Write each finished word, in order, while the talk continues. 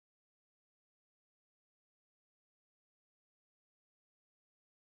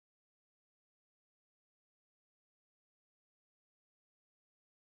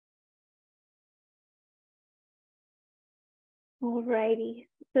Alrighty,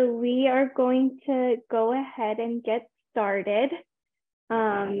 so we are going to go ahead and get started.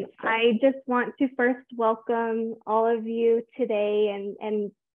 I just want to first welcome all of you today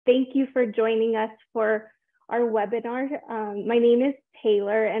and thank you for joining us for our webinar. My name is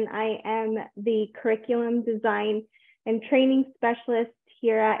Taylor and I am the Curriculum Design and Training Specialist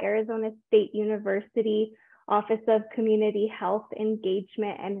here at Arizona State University, Office of Community Health,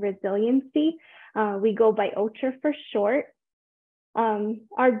 Engagement, and Resiliency. We go by OCHR for short.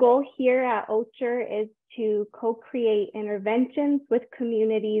 Our goal here at OCHR is to co-create interventions with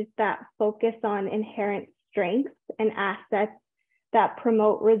communities that focus on inherent strengths and assets that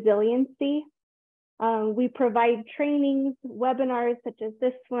promote resiliency. We provide trainings, webinars such as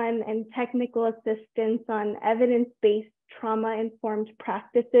this one, and technical assistance on evidence-based trauma-informed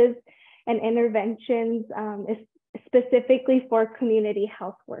practices and interventions, specifically for community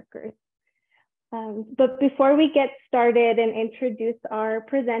health workers. But before we get started and introduce our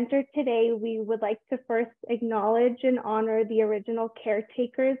presenter today, we would like to first acknowledge and honor the original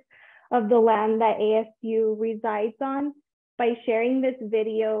caretakers of the land that ASU resides on by sharing this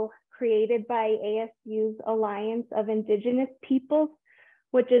video created by ASU's Alliance of Indigenous Peoples,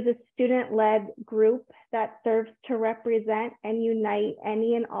 which is a student-led group that serves to represent and unite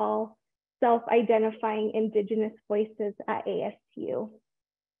any and all self-identifying Indigenous voices at ASU.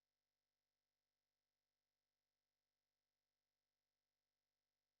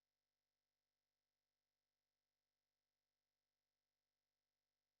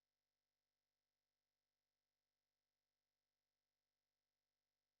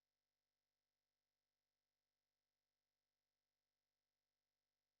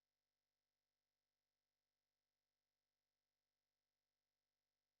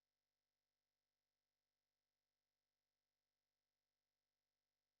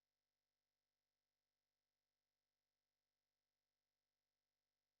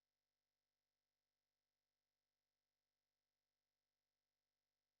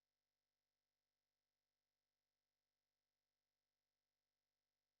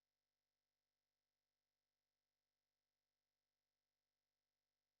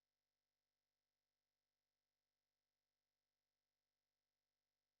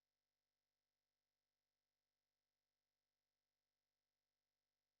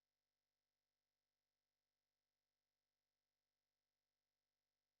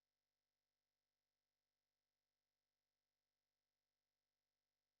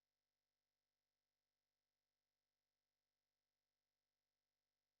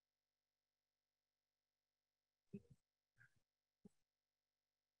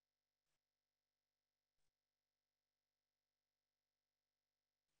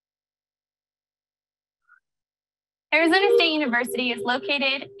 Arizona State University is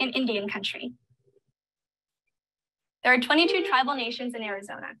located in Indian country. There are 22 tribal nations in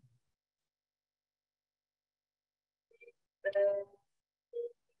Arizona.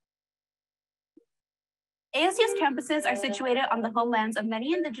 ASU's campuses are situated on the homelands of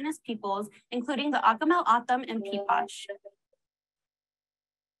many indigenous peoples, including the Acamel Atam and Peepash.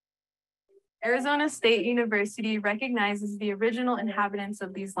 Arizona State University recognizes the original inhabitants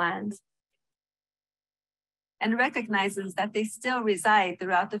of these lands and recognizes that they still reside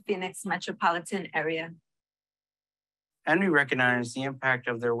throughout the Phoenix metropolitan area. And we recognize the impact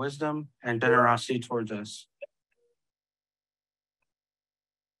of their wisdom and generosity towards us.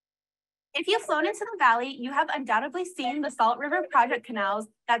 If you've flown into the valley, you have undoubtedly seen the Salt River Project canals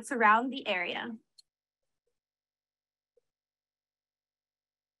that surround the area.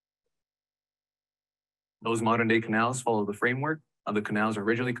 Those modern-day canals follow the framework of the canals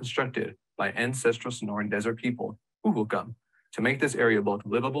originally constructed by ancestral Sonoran Desert people, Uhukam, to make this area both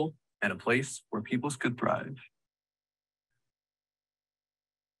livable and a place where peoples could thrive.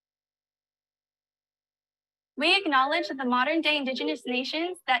 We acknowledge that the modern-day indigenous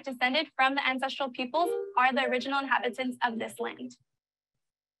nations that descended from the ancestral peoples are the original inhabitants of this land.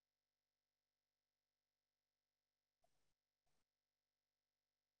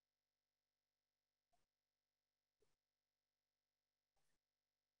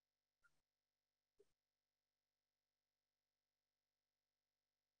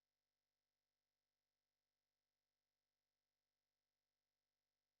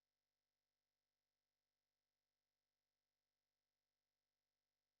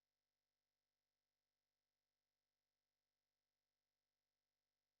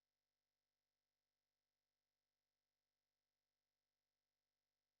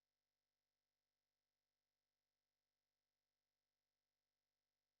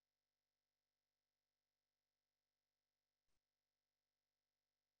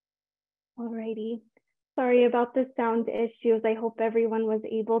 Alrighty. Sorry about the sound issues. I hope everyone was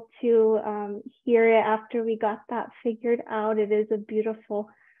able to hear it after we got that figured out. It is a beautiful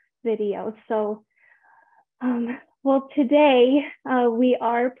video. So, well, today we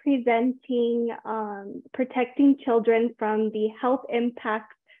are presenting protecting children from the health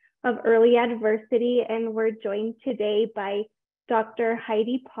impacts of early adversity, and we're joined today by Dr.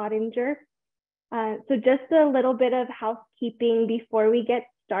 Heidi Pottinger. So just a little bit of housekeeping before we get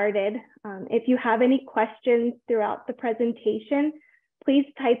started. If you have any questions throughout the presentation, please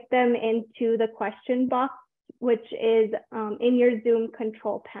type them into the question box, which is in your Zoom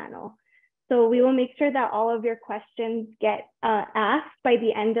control panel. So we will make sure that all of your questions get asked by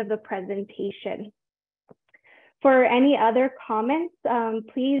the end of the presentation. For any other comments,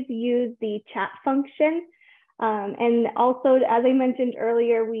 please use the chat function. And also, as I mentioned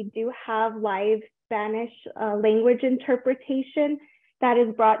earlier, we do have live Spanish language interpretation that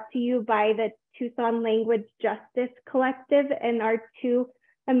is brought to you by the Tucson Language Justice Collective and our two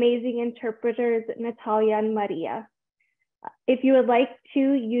amazing interpreters, Natalia and Maria. If you would like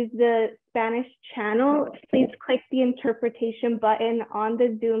to use the Spanish channel, please click the interpretation button on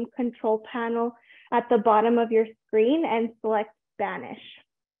the Zoom control panel at the bottom of your screen and select Spanish.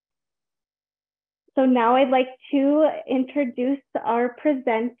 So now I'd like to introduce our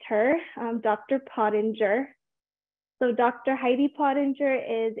presenter, Dr. Pottinger. So Dr. Heidi Pottinger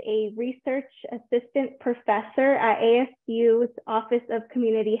is a research assistant professor at ASU's Office of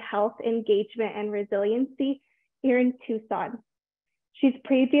Community Health Engagement and Resiliency here in Tucson. She's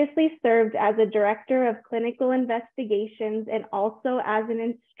previously served as a director of clinical investigations and also as an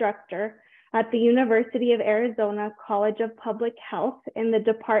instructor at the University of Arizona College of Public Health in the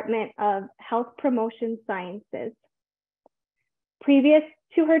Department of Health Promotion Sciences. Previous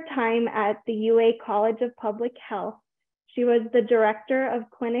to her time at the UA College of Public Health, she was the director of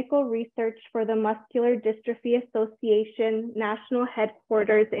clinical research for the Muscular Dystrophy Association National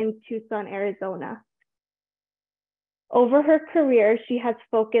Headquarters in Tucson, Arizona. Over her career, she has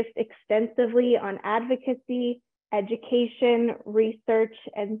focused extensively on advocacy, education, research,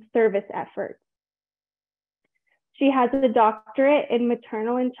 and service efforts. She has a doctorate in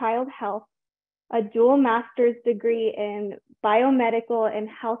maternal and child health, a dual master's degree in biomedical and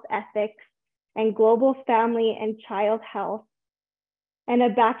health ethics and global family and child health, and a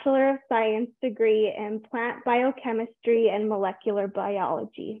Bachelor of Science degree in plant biochemistry and molecular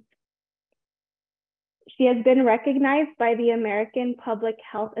biology. She has been recognized by the American Public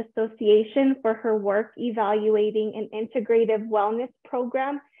Health Association for her work evaluating an integrative wellness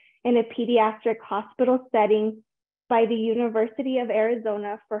program in a pediatric hospital setting, by the University of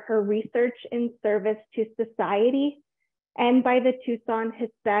Arizona for her research in service to society, and by the Tucson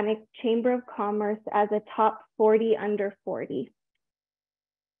Hispanic Chamber of Commerce as a top 40 under 40.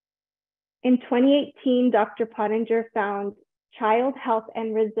 In 2018, Dr. Pottinger found Child Health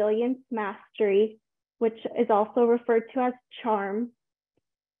and Resilience Mastery, which is also referred to as CHARM.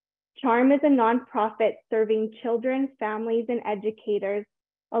 CHARM is a nonprofit serving children, families, and educators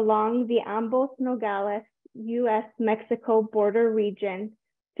along the Ambos Nogales, US-Mexico border region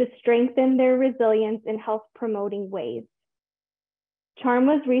to strengthen their resilience in health promoting ways. CHARM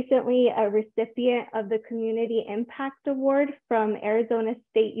was recently a recipient of the Community Impact Award from Arizona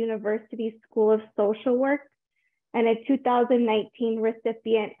State University School of Social Work and a 2019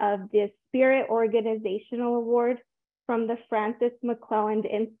 recipient of the Spirit Organizational Award from the Francis McClelland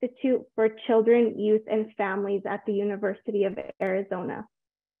Institute for Children, Youth, and Families at the University of Arizona.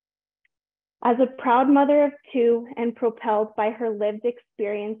 As a proud mother of two and propelled by her lived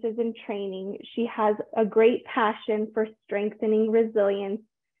experiences and training, she has a great passion for strengthening resilience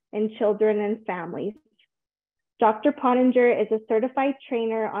in children and families. Dr. Pottinger is a certified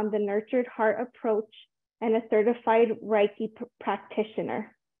trainer on the Nurtured Heart approach and a certified Reiki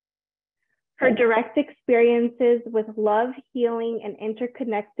practitioner. Her direct experiences with love, healing, and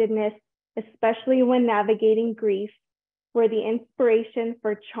interconnectedness, especially when navigating grief, were the inspiration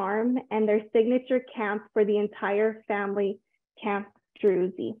for CHARM and their signature camp for the entire family, Camp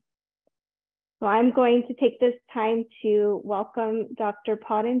Druzy. So I'm going to take this time to welcome Dr.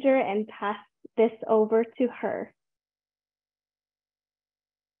 Pottinger and pass this over to her.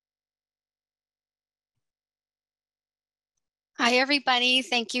 Hi, everybody.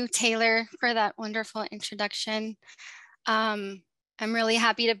 Thank you, Taylor, for that wonderful introduction. I'm really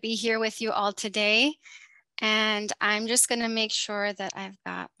happy to be here with you all today. And I'm just going to make sure that I've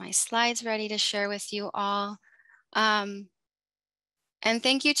got my slides ready to share with you all. And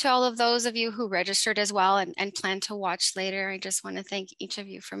thank you to all of those of you who registered as well and plan to watch later. I just want to thank each of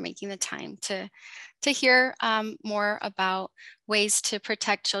you for making the time to hear more about ways to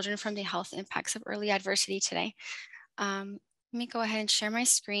protect children from the health impacts of early adversity today. Let me go ahead and share my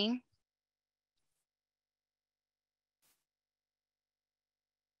screen.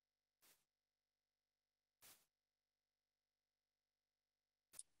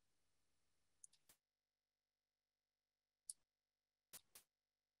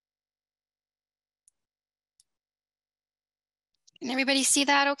 Can everybody see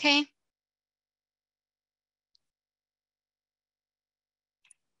that okay?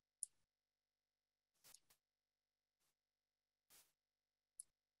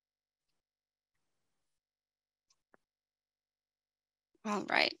 All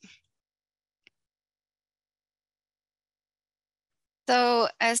right. So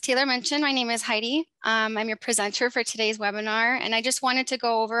as Taylor mentioned, my name is Heidi. I'm your presenter for today's webinar, and I just wanted to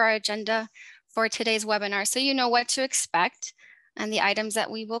go over our agenda for today's webinar so you know what to expect and the items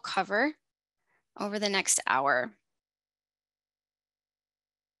that we will cover over the next hour.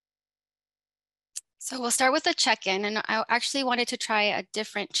 So we'll start with a check-in, and I actually wanted to try a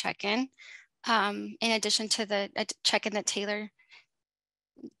different check-in in addition to the check-in that Taylor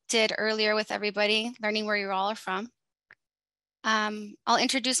did earlier with everybody, learning where you all are from. I'll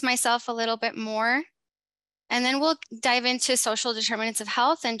introduce myself a little bit more, and then we'll dive into social determinants of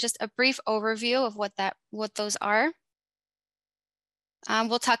health and just a brief overview of what those are.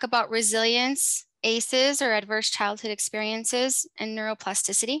 We'll talk about resilience, ACEs or adverse childhood experiences, and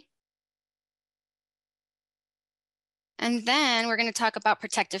neuroplasticity. And then we're going to talk about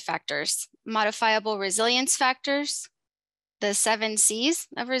protective factors, modifiable resilience factors, the 7 C's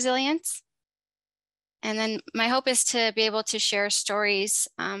of resilience. And then my hope is to be able to share stories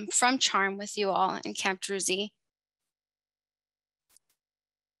from CHARM with you all in Camp Druzy.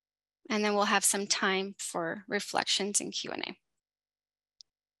 And then we'll have some time for reflections and Q&A.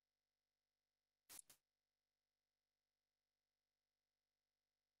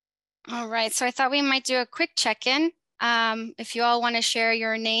 All right, so I thought we might do a quick check-in. If you all want to share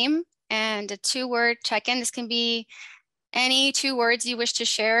your name and a 2-word check-in, this can be any 2 words you wish to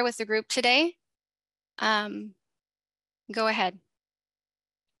share with the group today. Go ahead.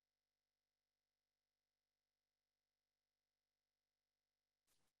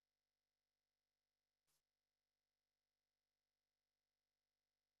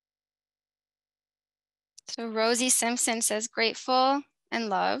 So Rosie Simpson says grateful and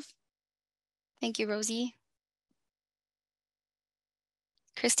love. Thank you, Rosie.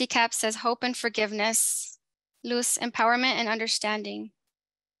 Christy Cap says hope and forgiveness. Luz, empowerment and understanding.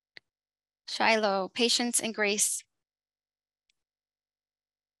 Shiloh, patience and grace.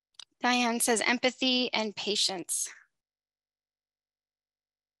 Diane says empathy and patience.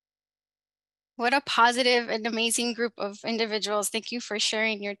 What a positive and amazing group of individuals. Thank you for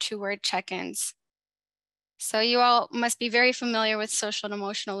sharing your 2-word check-ins. So you all must be very familiar with social and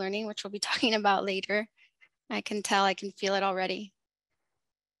emotional learning, which we'll be talking about later. I can tell, I can feel it already.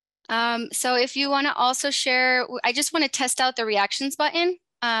 So if you want to also share, I just want to test out the reactions button.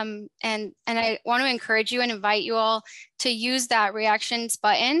 And I want to encourage you and invite you all to use that reactions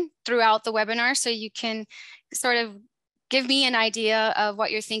button throughout the webinar so you can sort of give me an idea of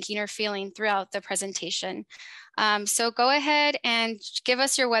what you're thinking or feeling throughout the presentation. So go ahead and give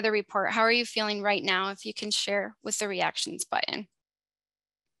us your weather report. How are you feeling right now if you can share with the reactions button?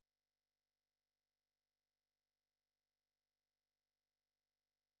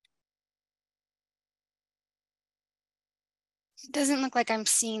 It doesn't look like I'm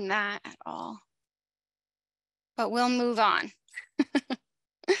seeing that at all, but we'll move on.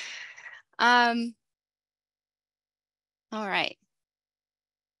 All right.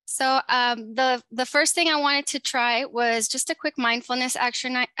 So the first thing I wanted to try was just a quick mindfulness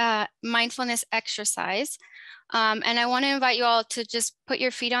exercise. And I want to invite you all to just put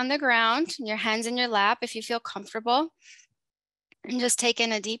your feet on the ground, your hands in your lap if you feel comfortable, and just take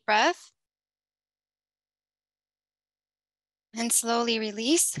in a deep breath. And slowly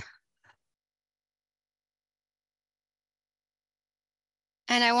release.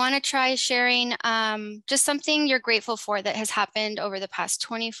 And I want to try sharing just something you're grateful for that has happened over the past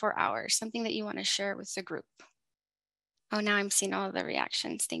 24 hours, something that you want to share with the group. Oh, now I'm seeing all of the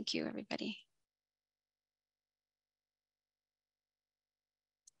reactions. Thank you, everybody.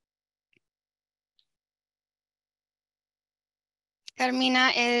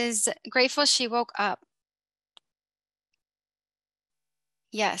 Carmina is grateful she woke up.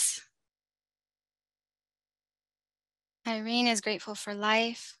 Yes. Irene is grateful for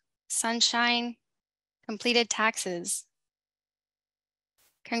life, sunshine, completed taxes.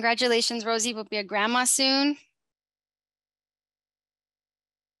 Congratulations, Rosie will be a grandma soon.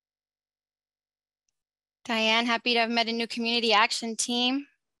 Diane, happy to have met a new community action team.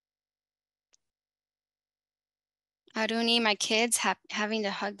 Aruni, my kids, having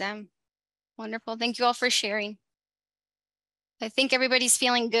to hug them. Wonderful. Thank you all for sharing. I think everybody's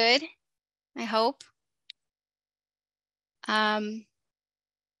feeling good, I hope. And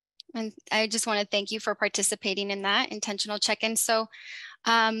I just want to thank you for participating in that intentional check-in. So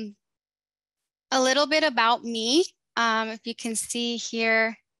a little bit about me. If you can see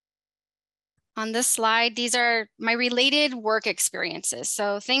here on this slide, these are my related work experiences.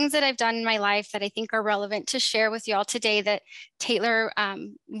 So things that I've done in my life that I think are relevant to share with you all today that Taylor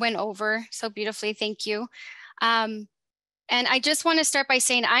went over so beautifully. Thank you. And I just want to start by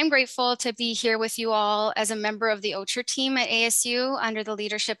saying I'm grateful to be here with you all as a member of the OCHR team at ASU under the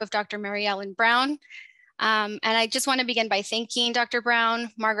leadership of Dr. Mary Ellen Brown. And I just want to begin by thanking Dr.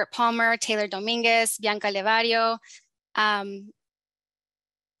 Brown, Margaret Palmer, Taylor Dominguez, Bianca Levario, and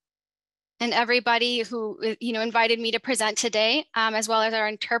everybody who invited me to present today, as well as our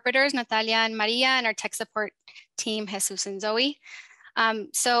interpreters, Natalia and Maria, and our tech support team, Jesus and Zoe.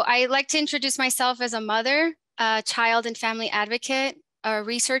 So I'd like to introduce myself as a mother, a child and family advocate, a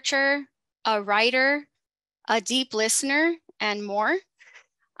researcher, a writer, a deep listener, and more.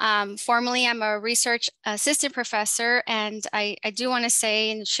 Formally, I'm a research assistant professor, and I do want to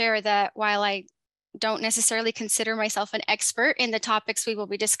say and share that while I don't necessarily consider myself an expert in the topics we will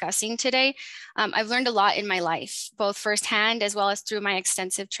be discussing today, I've learned a lot in my life, both firsthand as well as through my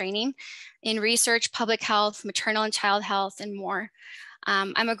extensive training in research, public health, maternal and child health, and more.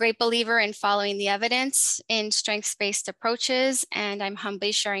 I'm a great believer in following the evidence in strengths-based approaches, and I'm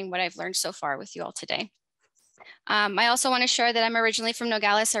humbly sharing what I've learned so far with you all today. I also want to share that I'm originally from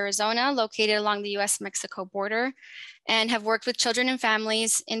Nogales, Arizona, located along the US-Mexico border, and have worked with children and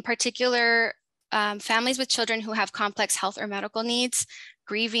families, in particular, families with children who have complex health or medical needs,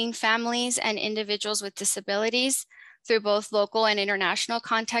 grieving families, and individuals with disabilities through both local and international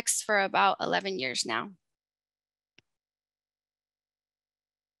contexts for about 11 years now.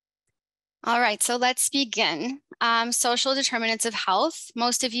 All right, so let's begin. Social determinants of health.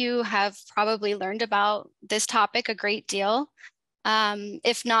 Most of you have probably learned about this topic a great deal.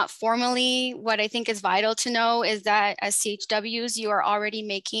 If not formally, what I think is vital to know is that as CHWs, you are already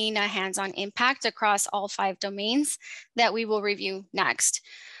making a hands-on impact across all 5 domains that we will review next.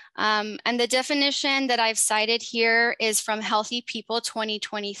 And the definition that I've cited here is from Healthy People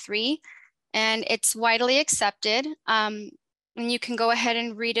 2023, and it's widely accepted. And you can go ahead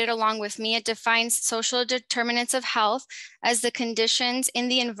and read it along with me. It defines social determinants of health as the conditions in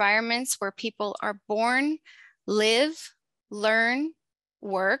the environments where people are born, live, learn,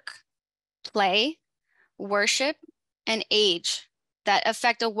 work, play, worship, and age that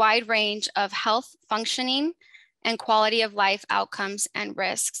affect a wide range of health functioning and quality of life outcomes and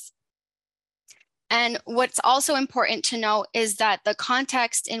risks. And what's also important to note is that the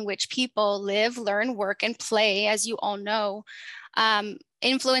context in which people live, learn, work, and play, as you all know,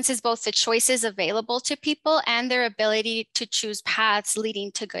 influences both the choices available to people and their ability to choose paths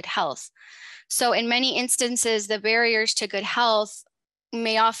leading to good health. So in many instances, the barriers to good health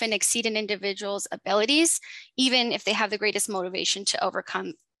may often exceed an individual's abilities, even if they have the greatest motivation to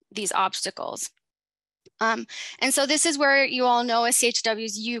overcome these obstacles. And so this is where you all know as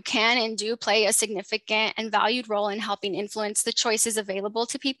CHWs, you can and do play a significant and valued role in helping influence the choices available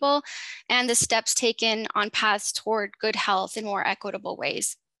to people and the steps taken on paths toward good health in more equitable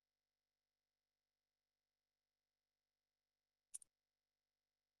ways.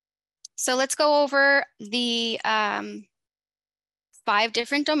 So let's go over the 5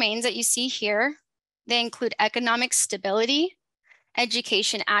 different domains that you see here. They include economic stability,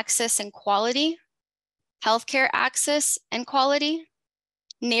 education access and quality, healthcare access and quality,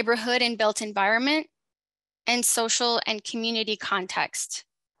 neighborhood and built environment, and social and community context.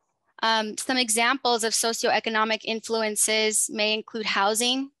 Some examples of socioeconomic influences may include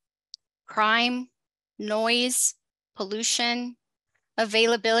housing, crime, noise, pollution,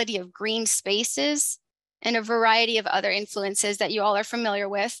 availability of green spaces, and a variety of other influences that you all are familiar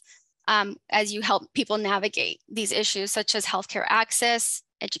with as you help people navigate these issues such as healthcare access,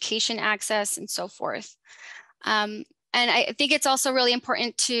 education access, and so forth. And I think it's also really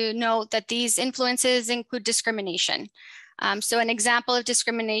important to note that these influences include discrimination. So an example of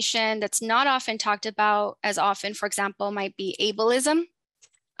discrimination that's not often talked about as often, for example, might be ableism,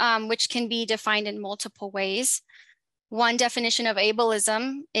 which can be defined in multiple ways. One definition of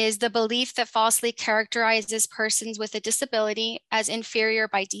ableism is the belief that falsely characterizes persons with a disability as inferior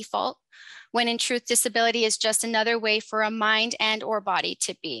by default, when in truth, disability is just another way for a mind and or body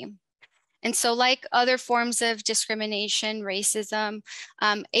to be. And so like other forms of discrimination, racism,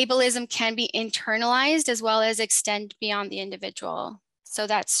 ableism can be internalized as well as extend beyond the individual. So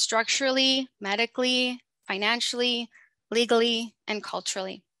that's structurally, medically, financially, legally, and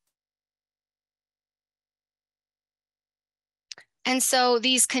culturally. And so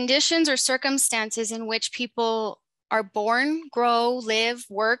these conditions or circumstances in which people are born, grow, live,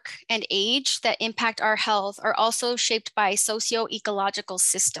 work, and age that impact our health are also shaped by socio-ecological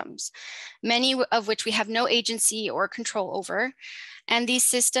systems, many of which we have no agency or control over. And these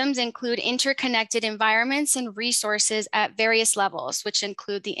systems include interconnected environments and resources at various levels, which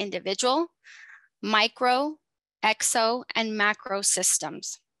include the individual, micro, exo, and macro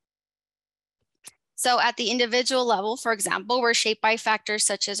systems. So at the individual level, for example, we're shaped by factors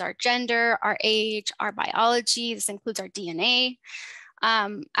such as our gender, our age, our biology. This includes our DNA.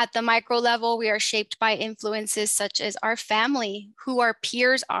 At the micro level, we are shaped by influences such as our family, who our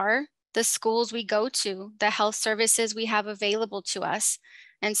peers are, the schools we go to, the health services we have available to us,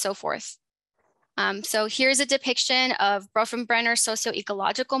 and so forth. So here's a depiction of Bronfenbrenner's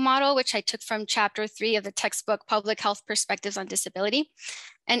socio-ecological model, which I took from chapter 3 of the textbook, Public Health Perspectives on Disability.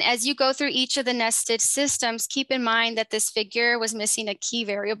 And as you go through each of the nested systems, keep in mind that this figure was missing a key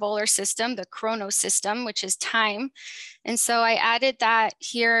variable or system, the chronos system, which is time. And so I added that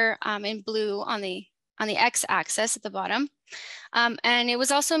here in blue on the x-axis at the bottom. And it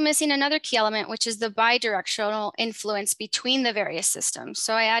was also missing another key element, which is the bidirectional influence between the various systems.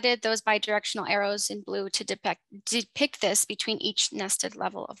 So I added those bidirectional arrows in blue to depict this between each nested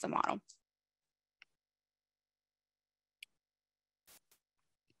level of the model.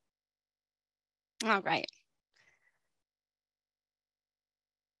 All right.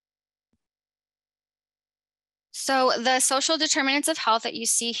 So the social determinants of health that you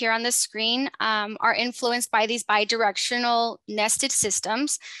see here on the screen are influenced by these bidirectional nested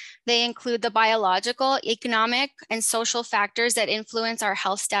systems. They include the biological, economic, and social factors that influence our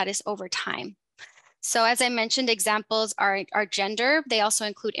health status over time. So as I mentioned, examples are gender. They also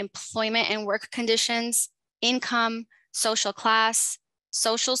include employment and work conditions, income, social class,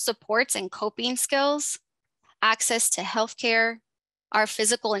 social supports and coping skills, access to healthcare, our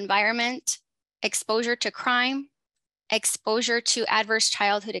physical environment, exposure to crime, exposure to adverse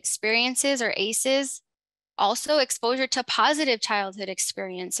childhood experiences or ACEs, also exposure to positive childhood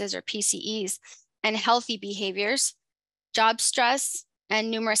experiences or PCEs, and healthy behaviors, job stress, and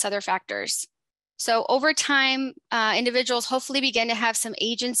numerous other factors. So over time, individuals hopefully begin to have some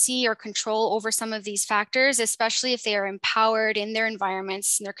agency or control over some of these factors, especially if they are empowered in their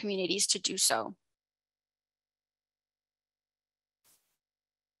environments and their communities to do so.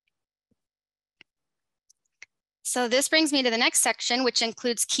 So this brings me to the next section, which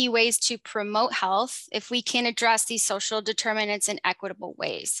includes key ways to promote health if we can address these social determinants in equitable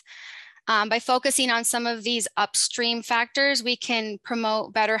ways. By focusing on some of these upstream factors, we can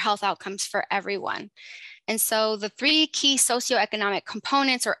promote better health outcomes for everyone. And so the 3 key socioeconomic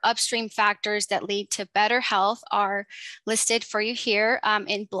components or upstream factors that lead to better health are listed for you here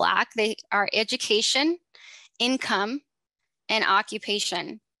in black. They are education, income, and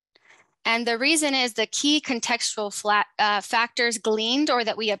occupation. And the reason is the key contextual factors gleaned or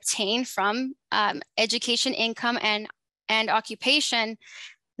that we obtain from education, income, and occupation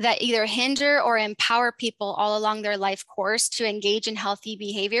that either hinder or empower people all along their life course to engage in healthy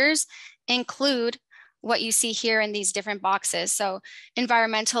behaviors include what you see here in these different boxes. So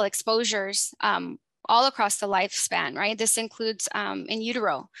environmental exposures all across the lifespan, right? This includes in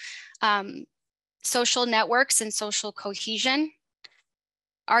utero, social networks and social cohesion,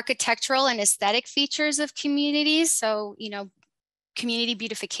 architectural and aesthetic features of communities. So, community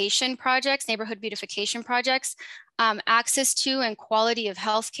beautification projects, neighborhood beautification projects, access to and quality of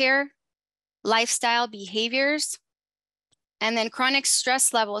healthcare, lifestyle behaviors, and then chronic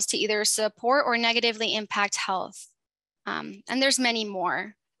stress levels to either support or negatively impact health. And there's many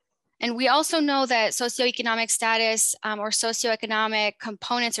more. And we also know that socioeconomic status or socioeconomic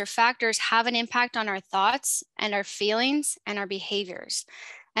components or factors have an impact on our thoughts and our feelings and our behaviors.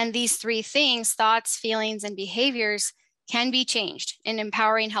 And these 3 things, thoughts, feelings, and behaviors, can be changed in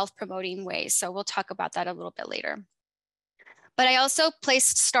empowering health promoting ways. So we'll talk about that a little bit later. But I also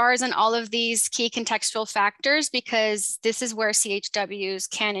placed stars on all of these key contextual factors because this is where CHWs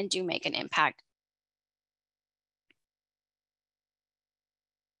can and do make an impact.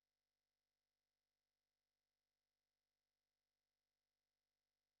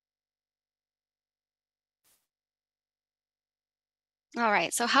 All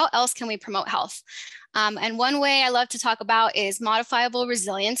right, so how else can we promote health? And one way I love to talk about is modifiable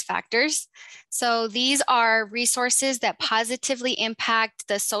resilience factors. So these are resources that positively impact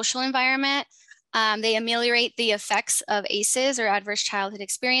the social environment. They ameliorate the effects of ACEs or adverse childhood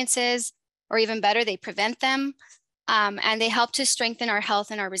experiences, or even better, they prevent them. And they help to strengthen our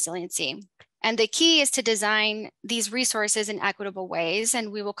health and our resiliency. And the key is to design these resources in equitable ways,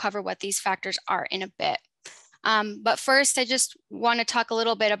 and we will cover what these factors are in a bit. But first, I just want to talk a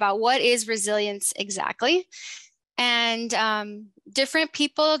little bit about what is resilience exactly. And different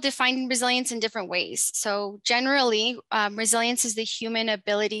people define resilience in different ways. So generally, resilience is the human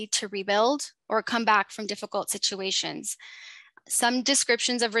ability to rebuild or come back from difficult situations. Some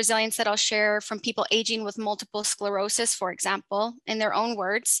descriptions of resilience that I'll share from people aging with multiple sclerosis, for example, in their own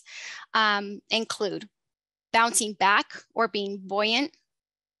words, include bouncing back or being buoyant,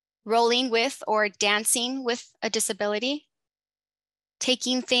 rolling with or dancing with a disability,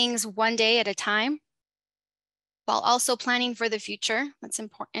 taking things one day at a time, while also planning for the future, that's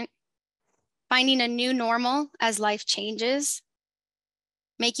important, finding a new normal as life changes,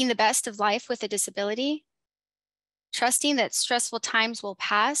 making the best of life with a disability, trusting that stressful times will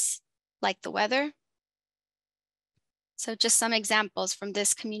pass, like the weather. So just some examples from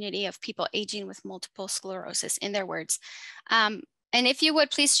this community of people aging with multiple sclerosis in their words. And if you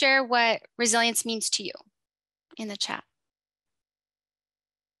would please share what resilience means to you in the chat.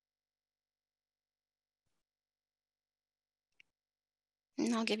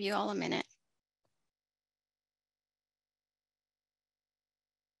 And I'll give you all a minute.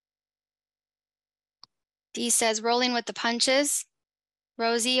 Dee says, rolling with the punches.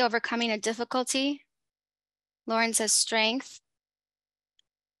 Rosie, overcoming a difficulty. Lauren says, strength.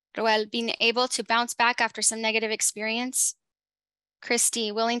 Roel, being able to bounce back after some negative experience.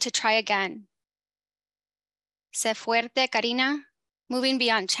 Christy, willing to try again. Se fuerte, Karina. Moving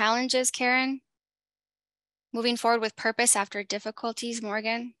beyond challenges, Karen. Moving forward with purpose after difficulties,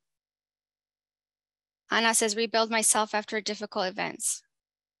 Morgan. Anna says, rebuild myself after difficult events.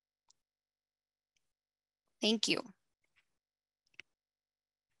 Thank you.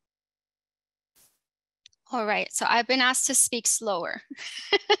 All right, so I've been asked to speak slower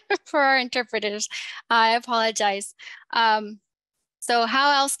for our interpreters. I apologize. So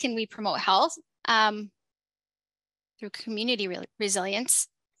how else can we promote health? Through community resilience.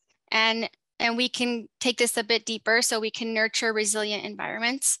 And we can take this a bit deeper so we can nurture resilient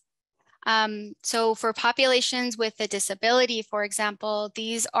environments. So for populations with a disability, for example,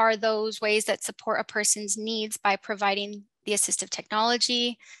 these are those ways that support a person's needs by providing the assistive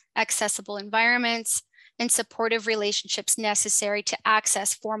technology, accessible environments, and supportive relationships necessary to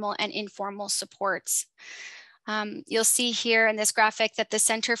access formal and informal supports. You'll see here in this graphic that the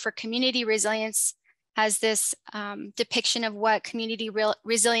Center for Community Resilience has this depiction of what community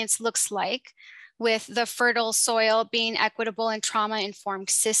resilience looks like, with the fertile soil being equitable and trauma-informed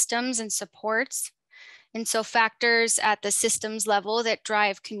systems and supports. And so factors at the systems level that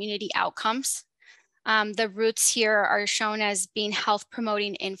drive community outcomes. The roots here are shown as being health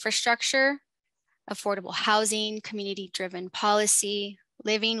promoting infrastructure, affordable housing, community-driven policy,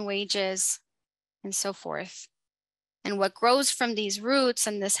 living wages, and so forth. And what grows from these roots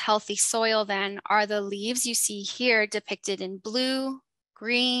and this healthy soil then are the leaves you see here depicted in blue,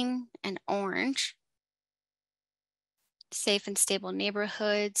 green, and orange. Safe and stable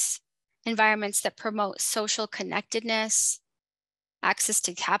neighborhoods, environments that promote social connectedness, access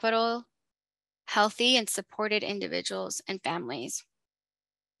to capital, healthy and supported individuals and families,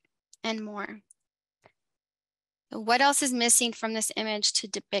 and more. What else is missing from this image to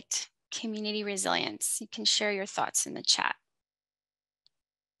depict community resilience? You can share your thoughts in the chat.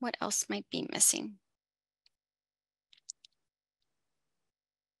 What else might be missing?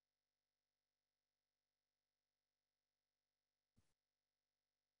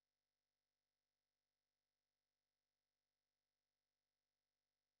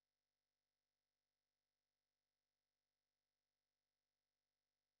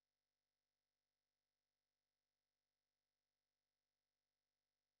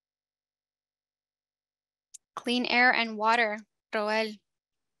 Clean air and water, Roel.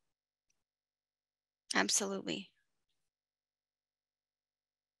 Absolutely.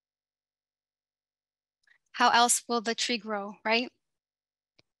 How else will the tree grow, right?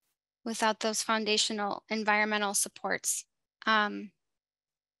 Without those foundational environmental supports. Thank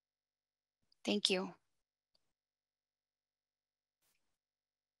you.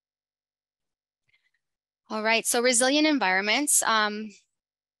 All right, so resilient environments.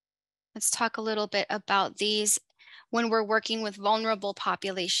 Let's talk a little bit about these when we're working with vulnerable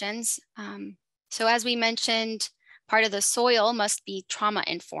populations. So as we mentioned, Part of the soil must be trauma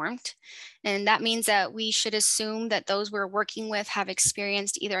informed. And that means that we should assume that those we're working with have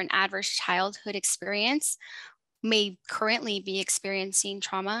experienced either an adverse childhood experience, may currently be experiencing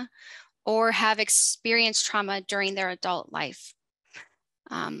trauma, or have experienced trauma during their adult life.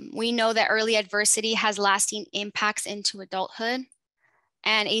 We know that early adversity has lasting impacts into adulthood,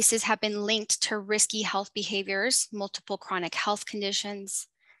 and ACEs have been linked to risky health behaviors, multiple chronic health conditions,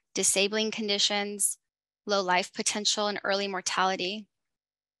 disabling conditions, low life potential, and early mortality.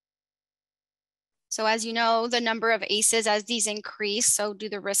 So as you know, the number of ACEs, as these increase, so do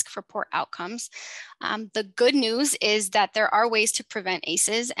the risk for poor outcomes. The good news is that there are ways to prevent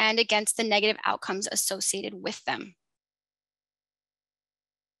ACEs and against the negative outcomes associated with them.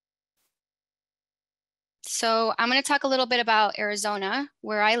 So I'm going to talk a little bit about Arizona,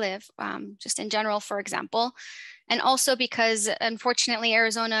 where I live, just in general, for example, and also because unfortunately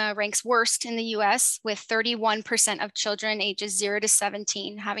Arizona ranks worst in the US, with 31% of children ages 0 to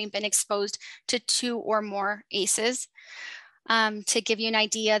 17 having been exposed to 2 or more ACEs. To give you an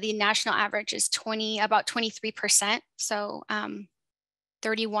idea, the national average is about 23%. So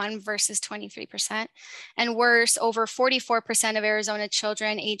 31 versus 23%. And worse, over 44% of Arizona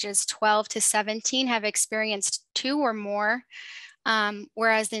children ages 12 to 17 have experienced 2 or more,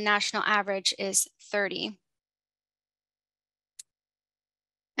 whereas the national average is 30.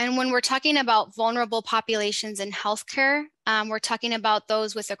 And when we're talking about vulnerable populations in healthcare, we're talking about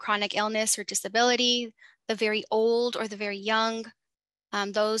those with a chronic illness or disability, the very old or the very young,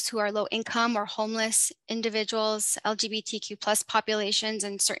 those who are low income or homeless individuals, LGBTQ plus populations,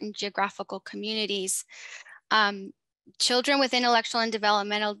 and certain geographical communities. Children with intellectual and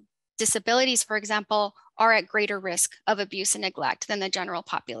developmental disabilities, for example, are at greater risk of abuse and neglect than the general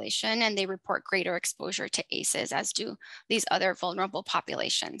population, and they report greater exposure to ACEs, as do these other vulnerable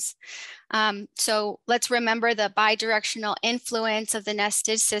populations. So let's remember the bidirectional influence of the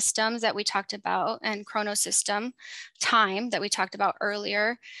nested systems that we talked about and chronosystem time that we talked about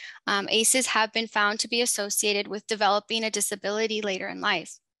earlier. ACEs have been found to be associated with developing a disability later in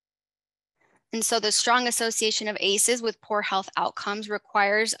life. And so the strong association of ACEs with poor health outcomes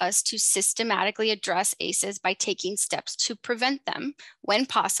requires us to systematically address ACEs by taking steps to prevent them when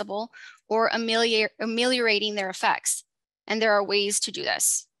possible or ameliorating their effects. And there are ways to do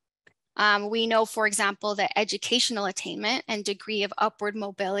this. We know, for example, that educational attainment and degree of upward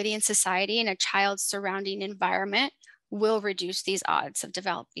mobility in society in a child's surrounding environment will reduce these odds of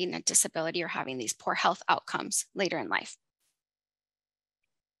developing a disability or having these poor health outcomes later in life.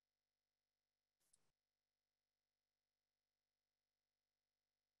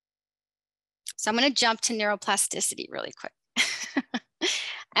 So I'm going to jump to neuroplasticity really quick.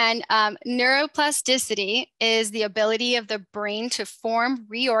 And neuroplasticity is the ability of the brain to form,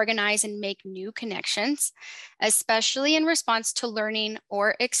 reorganize, and make new connections, especially in response to learning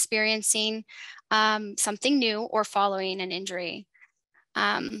or experiencing something new or following an injury.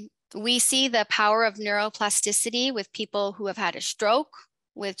 We see the power of neuroplasticity with people who have had a stroke,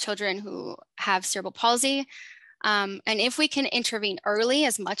 with children who have cerebral palsy. And if we can intervene early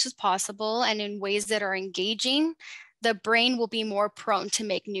as much as possible and in ways that are engaging, the brain will be more prone to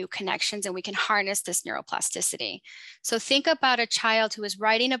make new connections and we can harness this neuroplasticity. So think about a child who is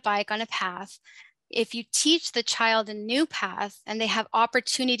riding a bike on a path. If you teach the child a new path and they have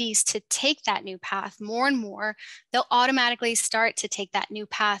opportunities to take that new path more and more, they'll automatically start to take that new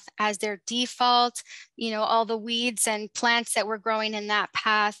path as their default. You know, all the weeds and plants that were growing in that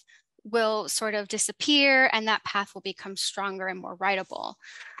path will sort of disappear and that path will become stronger and more rideable.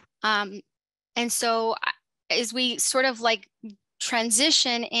 And so as we sort of like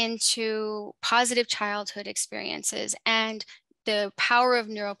transition into positive childhood experiences and the power of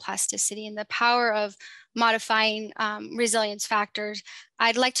neuroplasticity and the power of modifying resilience factors,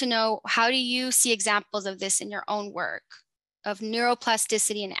 I'd like to know, how do you see examples of this in your own work, of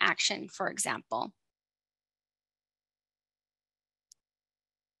neuroplasticity in action, for example?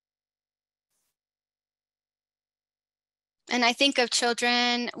 And I think of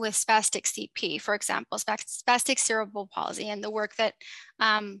children with spastic CP, for example, spastic cerebral palsy, and the work that,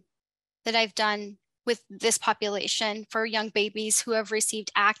 that I've done with this population for young babies who have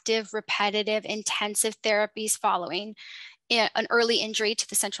received active, repetitive, intensive therapies following an early injury to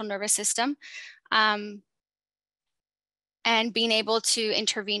the central nervous system. And being able to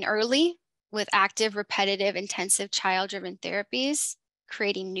intervene early with active, repetitive, intensive child-driven therapies,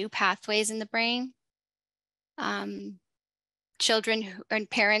 creating new pathways in the brain. Children and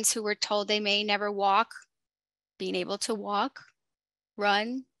parents who were told they may never walk, being able to walk,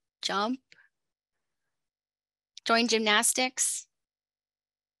 run, jump, join gymnastics.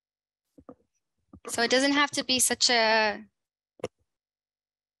 So it doesn't have to be such a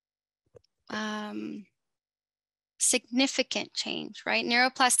significant change, right?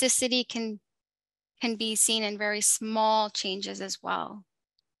 Neuroplasticity can be seen in very small changes as well.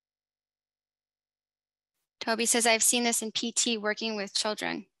 Toby says, I've seen this in PT working with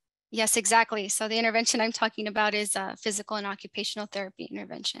children. Yes, exactly. So the intervention I'm talking about is physical and occupational therapy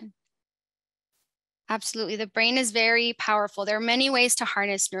intervention. Absolutely. The brain is very powerful. There are many ways to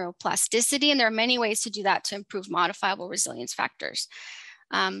harness neuroplasticity, and there are many ways to do that to improve modifiable resilience factors.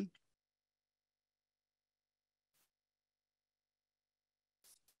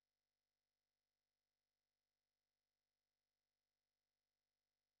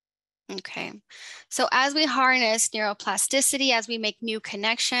 Okay, so as we harness neuroplasticity, as we make new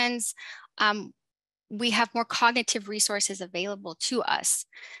connections, we have more cognitive resources available to us.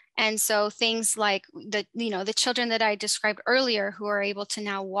 And so things like the children that I described earlier who are able to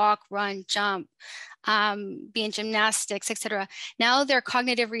now walk, run, jump, be in gymnastics, etc. Now their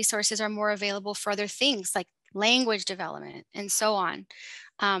cognitive resources are more available for other things like language development and so on.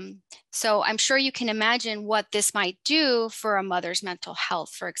 So I'm sure you can imagine what this might do for a mother's mental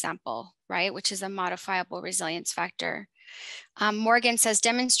health, for example, right? Which is a modifiable resilience factor. Morgan says,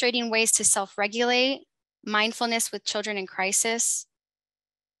 demonstrating ways to self-regulate, mindfulness with children in crisis.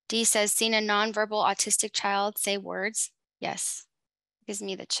 Dee says, seen a nonverbal autistic child say words. Yes, gives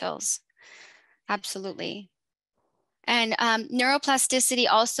me the chills. Absolutely. And neuroplasticity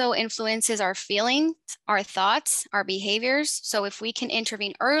also influences our feelings, our thoughts, our behaviors. So if we can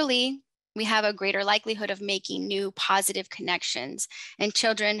intervene early, we have a greater likelihood of making new positive connections, and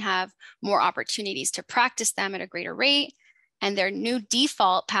children have more opportunities to practice them at a greater rate, and their new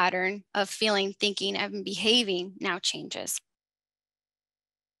default pattern of feeling, thinking, and behaving now changes.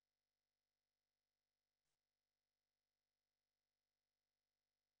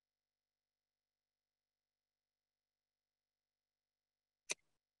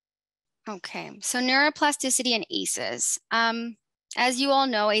 Okay, so neuroplasticity and ACEs. As you all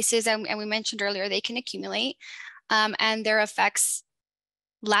know, ACEs, and we mentioned earlier, they can accumulate, and their effects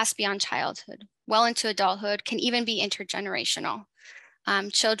last beyond childhood, well into adulthood, can even be intergenerational.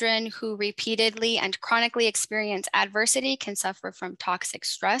 Children who repeatedly and chronically experience adversity can suffer from toxic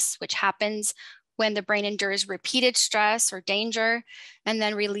stress, which happens when the brain endures repeated stress or danger and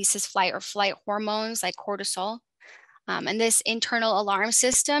then releases fight or flight hormones like cortisol. And this internal alarm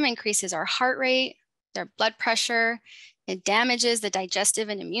system increases our heart rate, their blood pressure. It damages the digestive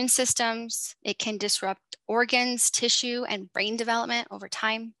and immune systems. It can disrupt organs, tissue, and brain development over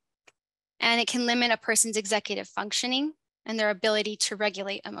time. And it can limit a person's executive functioning and their ability to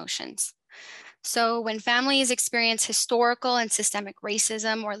regulate emotions. So when families experience historical and systemic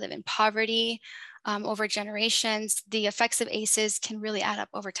racism or live in poverty over generations, the effects of ACEs can really add up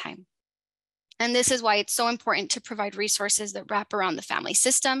over time. And this is why it's so important to provide resources that wrap around the family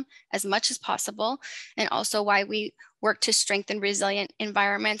system as much as possible, and also why we work to strengthen resilient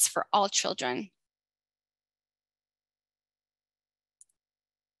environments for all children.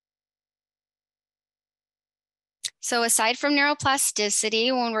 So aside from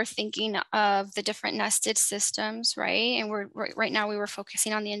neuroplasticity, when we're thinking of the different nested systems, right? And right now we were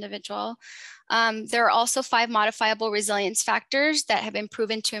focusing on the individual. There are also 5 modifiable resilience factors that have been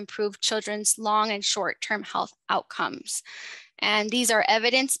proven to improve children's long and short-term health outcomes. And these are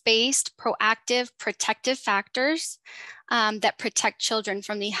evidence-based, proactive, protective factors that protect children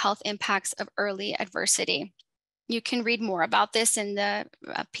from the health impacts of early adversity. You can read more about this in the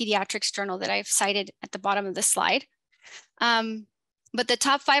pediatrics journal that I've cited at the bottom of the slide. But the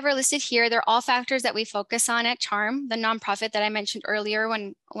top 5 are listed here. They're all factors that we focus on at CHARM, the nonprofit that I mentioned earlier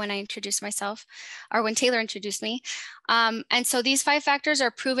when I introduced myself, or when Taylor introduced me. And so these 5 factors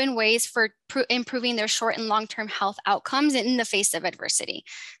are proven ways for improving their short and long-term health outcomes in the face of adversity.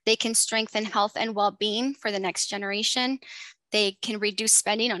 They can strengthen health and well-being for the next generation. They can reduce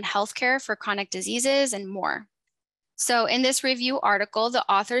spending on healthcare for chronic diseases and more. So in this review article, the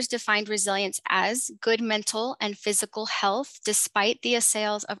authors defined resilience as good mental and physical health despite the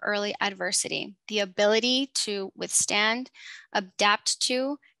assails of early adversity, the ability to withstand, adapt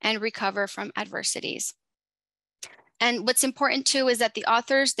to, and recover from adversities. And what's important too is that the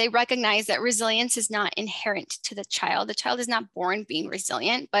authors, they recognize that resilience is not inherent to the child. The child is not born being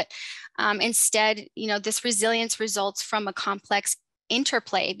resilient, but instead, this resilience results from a complex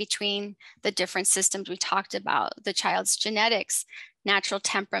interplay between the different systems we talked about, the child's genetics, natural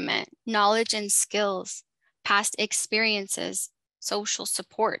temperament, knowledge and skills, past experiences, social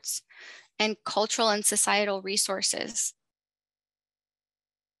supports, and cultural and societal resources.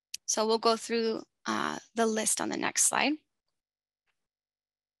 So we'll go through the list on the next slide.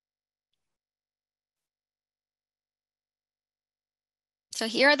 So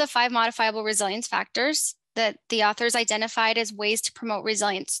here are the 5 modifiable resilience factors that the authors identified as ways to promote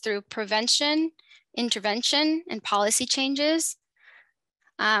resilience through prevention, intervention, and policy changes.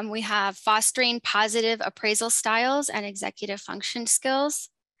 We have fostering positive appraisal styles and executive function skills,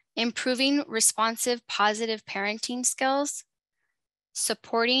 improving responsive positive parenting skills,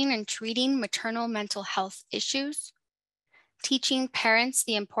 supporting and treating maternal mental health issues, teaching parents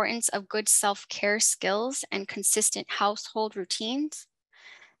the importance of good self-care skills and consistent household routines,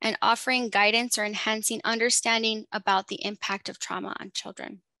 and offering guidance or enhancing understanding about the impact of trauma on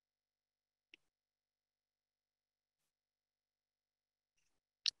children.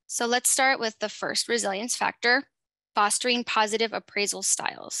 So let's start with the first resilience factor, fostering positive appraisal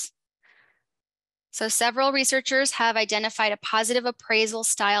styles. So several researchers have identified a positive appraisal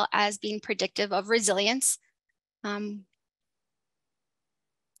style as being predictive of resilience.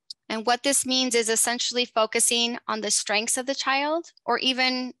 And what this means is essentially focusing on the strengths of the child or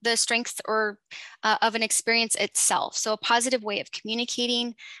even the strengths or of an experience itself. So a positive way of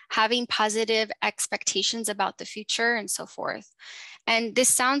communicating, having positive expectations about the future and so forth. And this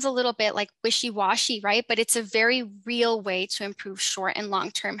sounds a little bit like wishy-washy, right? But it's a very real way to improve short and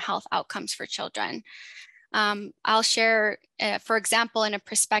long-term health outcomes for children. I'll share, for example, in a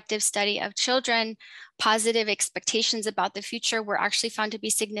prospective study of children, positive expectations about the future were actually found to be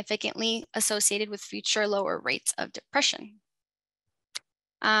significantly associated with future lower rates of depression.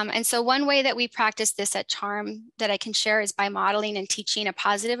 And so one way that we practice this at Charm that I can share is by modeling and teaching a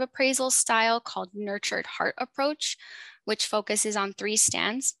positive appraisal style called nurtured heart approach, which focuses on 3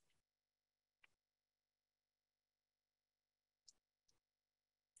 stands.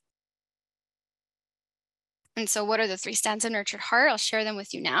 And so what are the 3 stands of nurtured heart? I'll share them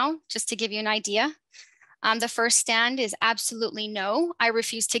with you now, just to give you an idea. The first stand is absolutely no. I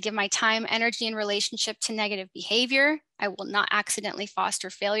refuse to give my time, energy, and relationship to negative behavior. I will not accidentally foster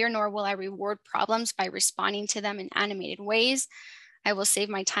failure, nor will I reward problems by responding to them in animated ways. I will save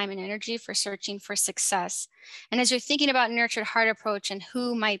my time and energy for searching for success. And as you're thinking about nurtured heart approach and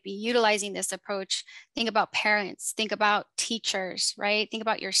who might be utilizing this approach, think about parents, think about teachers, right? Think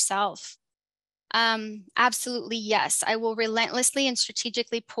about yourself. Absolutely, yes. I will relentlessly and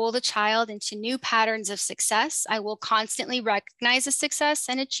strategically pull the child into new patterns of success. I will constantly recognize the success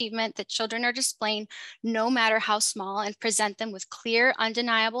and achievement that children are displaying, no matter how small, and present them with clear,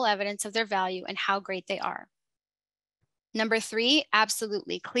 undeniable evidence of their value and how great they are. Number 3,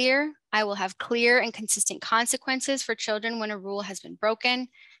 absolutely clear. I will have clear and consistent consequences for children when a rule has been broken.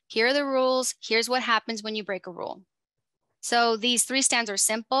 Here are the rules. Here's what happens when you break a rule. So these 3 stands are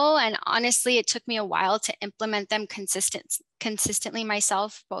simple, and honestly, it took me a while to implement them consistently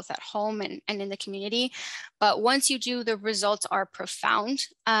myself, both at home and in the community. But once you do, the results are profound.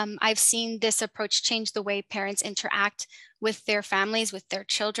 I've seen this approach change the way parents interact with their families, with their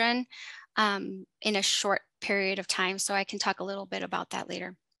children in a short period of time. So I can talk a little bit about that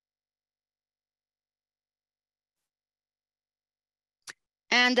later.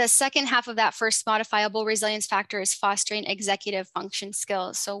 And the second half of that first modifiable resilience factor is fostering executive function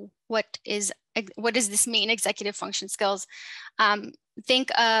skills. So what does this mean, executive function skills? Think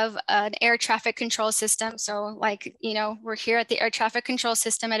of an air traffic control system. So like, we're here at the air traffic control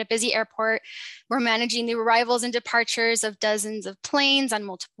system at a busy airport. We're managing the arrivals and departures of dozens of planes on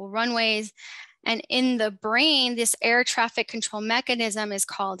multiple runways. And in the brain, this air traffic control mechanism is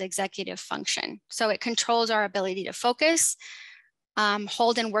called executive function. So it controls our ability to focus,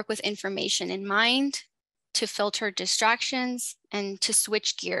 hold and work with information in mind, to filter distractions, and to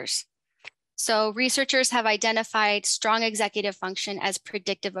switch gears. So researchers have identified strong executive function as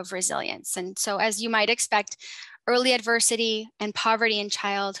predictive of resilience. And so as you might expect, early adversity and poverty in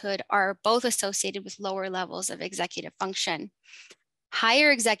childhood are both associated with lower levels of executive function.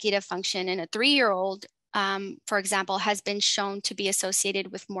 Higher executive function in a 3-year-old, for example, has been shown to be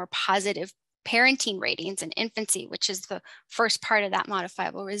associated with more positive parenting ratings in infancy, which is the first part of that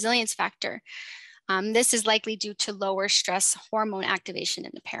modifiable resilience factor. This is likely due to lower stress hormone activation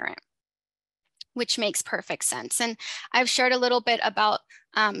in the parent, which makes perfect sense. And I've shared a little bit about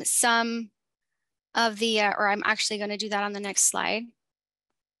some of the, or I'm actually going to do that on the next slide.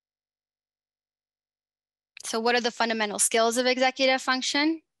 So what are the fundamental skills of executive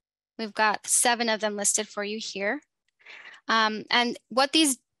function? We've got 7 of them listed for you here. And what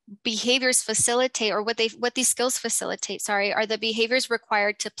these behaviors facilitate, or what these skills facilitate, are the behaviors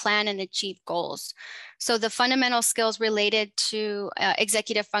required to plan and achieve goals. So the fundamental skills related to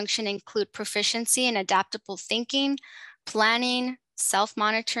executive function include proficiency in adaptable thinking, planning,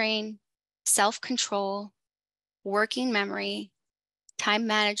 self-monitoring, self-control, working memory, time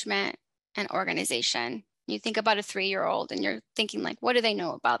management, and organization. You think about a 3-year-old and you're thinking like, what do they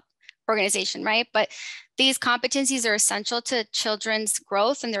know about organization, right? But these competencies are essential to children's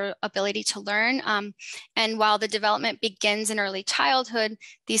growth and their ability to learn. And while the development begins in early childhood,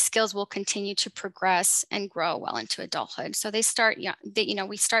 these skills will continue to progress and grow well into adulthood. So they start young,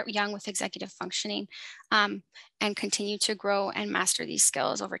 we start young with executive functioning and continue to grow and master these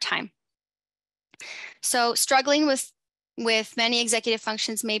skills over time. So struggling with many executive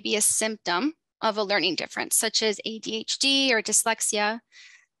functions may be a symptom of a learning difference, such as ADHD or dyslexia.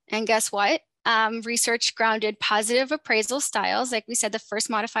 And guess what? Research grounded positive appraisal styles, like we said, the first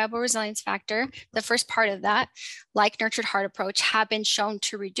modifiable resilience factor, the first part of that, like nurtured heart approach, have been shown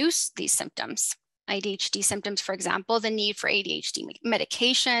to reduce these symptoms. ADHD symptoms, for example, the need for ADHD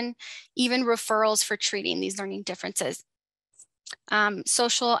medication, even referrals for treating these learning differences.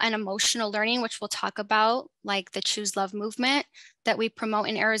 Social and emotional learning, which we'll talk about, like the Choose Love movement that we promote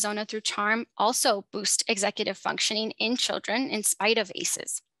in Arizona through CHARM, also boost executive functioning in children in spite of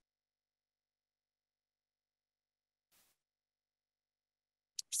ACEs.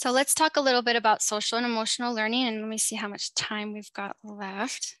 So let's talk a little bit about social and emotional learning, and let me see how much time we've got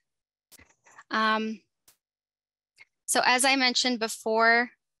left. So as I mentioned before,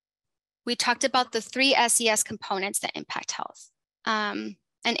 we talked about the 3 SES components that impact health. And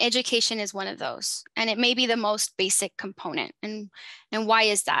education is one of those, and it may be the most basic component. And why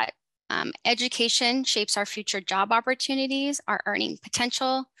is that? Education shapes our future job opportunities, our earning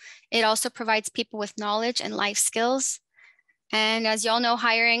potential. It also provides people with knowledge and life skills. And as y'all know,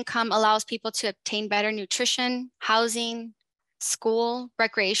 higher income allows people to obtain better nutrition, housing, school,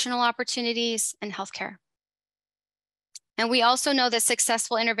 recreational opportunities, and healthcare. And we also know that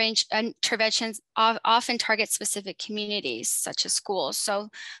successful interventions often target specific communities, such as schools. So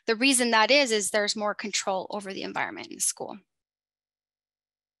the reason that is there's more control over the environment in the school.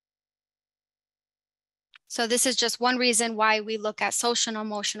 So this is just one reason why we look at social and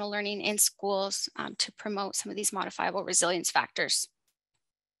emotional learning in schools to promote some of these modifiable resilience factors.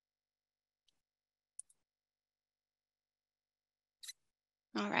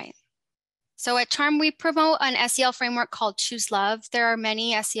 All right. So at CHARM, we promote an SEL framework called Choose Love. There are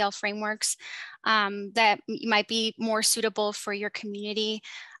many SEL frameworks that might be more suitable for your community.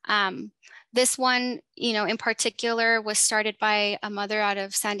 This one, in particular, was started by a mother out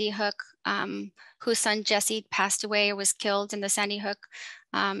of Sandy Hook, whose son Jesse passed away or was killed in the Sandy Hook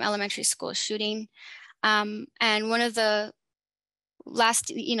elementary school shooting. And one of the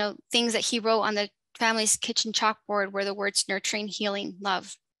last, things that he wrote on the family's kitchen chalkboard were the words nurturing, healing,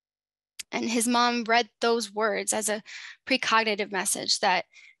 love. And his mom read those words as a precognitive message that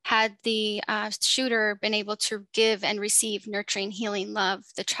had the shooter been able to give and receive nurturing, healing, love,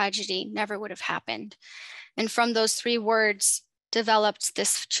 the tragedy never would have happened. And from those 3 words developed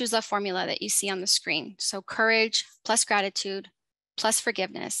this Choose Love formula that you see on the screen. So courage plus gratitude plus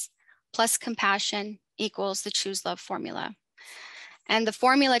forgiveness plus compassion equals the Choose Love formula. And the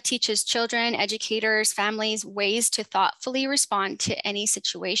formula teaches children, educators, families ways to thoughtfully respond to any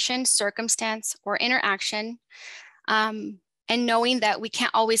situation, circumstance, or interaction. And knowing that we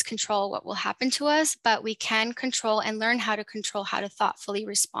can't always control what will happen to us, but we can control and learn how to control how to thoughtfully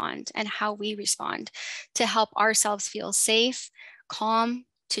respond and how we respond to help ourselves feel safe, calm,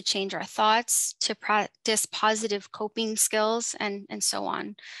 to change our thoughts, to practice positive coping skills, and so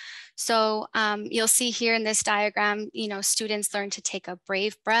on. So you'll see here in this diagram, students learn to take a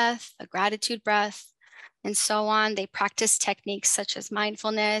brave breath, a gratitude breath, and so on. They practice techniques such as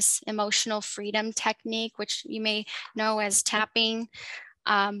mindfulness, emotional freedom technique, which you may know as tapping,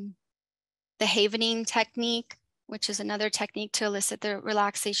 the havening technique, which is another technique to elicit the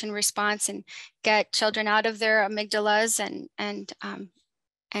relaxation response and get children out of their amygdalas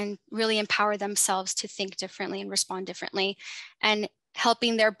and really empower themselves to think differently and respond differently, and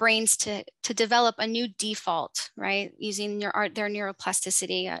helping their brains to develop a new default, right? Using their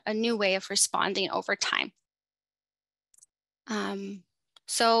neuroplasticity, a new way of responding over time.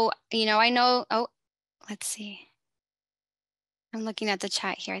 So, I know, let's see. I'm looking at the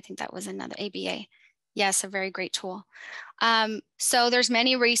chat here. I think that was another ABA. Yes, a very great tool. So there's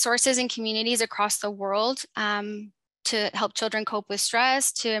many resources in communities across the world to help children cope with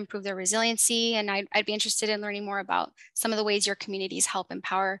stress, to improve their resiliency. And I'd be interested in learning more about some of the ways your communities help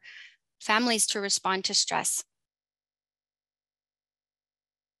empower families to respond to stress.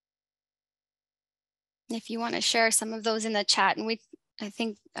 If you want to share some of those in the chat, and I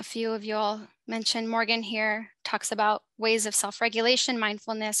think a few of you all mentioned, Morgan here talks about ways of self-regulation,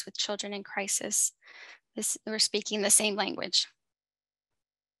 mindfulness with children in crisis. We're speaking the same language.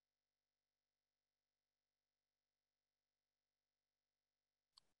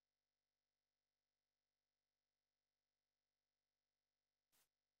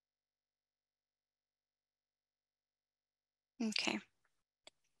 Okay.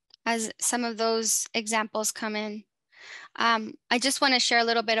 As some of those examples come in, I just want to share a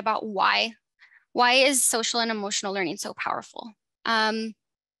little bit about why. Why is social and emotional learning so powerful?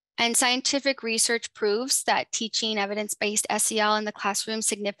 And scientific research proves that teaching evidence-based SEL in the classroom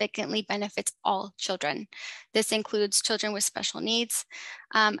significantly benefits all children. This includes children with special needs,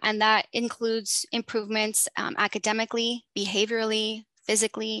 and that includes improvements academically, behaviorally,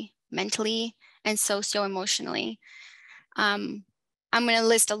 physically, mentally, and socio-emotionally. I'm going to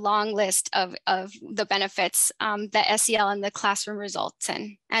list a long list of the benefits that SEL in the classroom results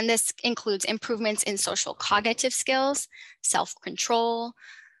in. And this includes improvements in social cognitive skills, self-control,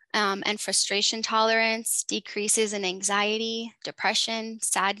 and frustration tolerance, decreases in anxiety, depression,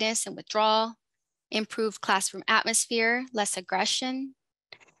 sadness, and withdrawal, improved classroom atmosphere, less aggression,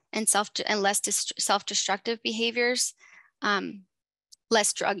 and less self-destructive behaviors,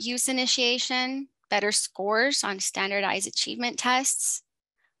 less drug use initiation, better scores on standardized achievement tests,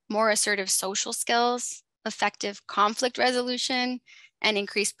 more assertive social skills, effective conflict resolution, and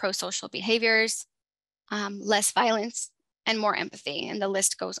increased pro-social behaviors, less violence, and more empathy. And the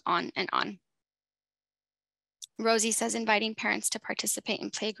list goes on and on. Rosie says inviting parents to participate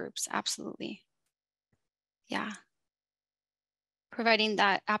in play groups. Absolutely. Yeah. Providing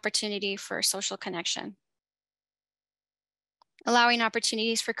that opportunity for social connection. Allowing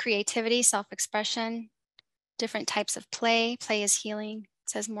opportunities for creativity, self-expression, different types of play. Play is healing,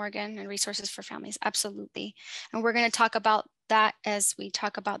 says Morgan, and resources for families. Absolutely. And we're going to talk about that as we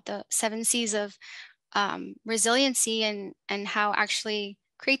talk about the 7 C's of resiliency and how actually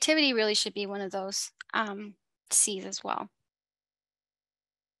creativity really should be one of those C's as well.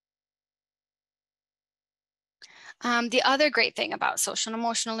 The other great thing about social and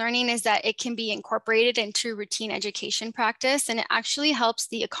emotional learning is that it can be incorporated into routine education practice, and it actually helps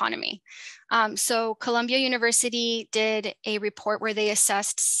the economy. So Columbia University did a report where they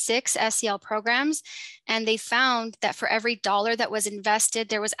assessed 6 SEL programs, and they found that for every dollar that was invested,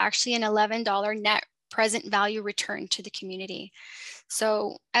 there was actually an $11 net present value return to the community.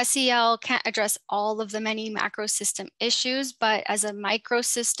 So SEL can't address all of the many macro system issues, but as a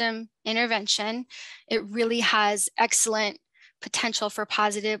microsystem intervention, it really has excellent potential for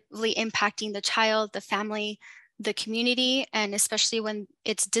positively impacting the child, the family, the community, and especially when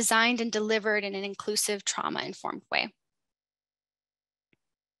it's designed and delivered in an inclusive, trauma-informed way.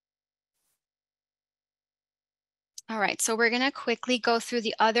 All right, so we're gonna quickly go through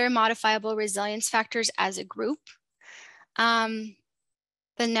the other modifiable resilience factors as a group.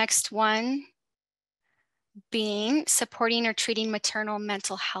 The next one being supporting or treating maternal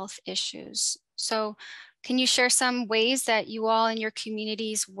mental health issues. So can you share some ways that you all in your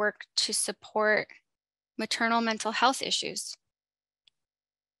communities work to support maternal mental health issues?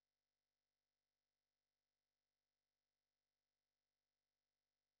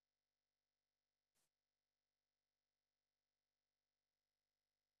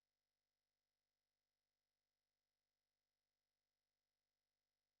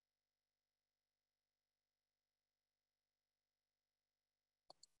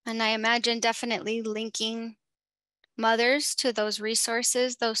 And I imagine definitely linking mothers to those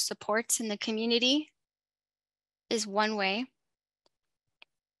resources, those supports in the community is one way.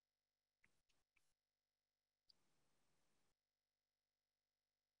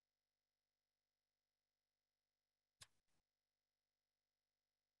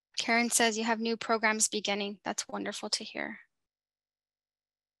 Karen says you have new programs beginning. That's wonderful to hear.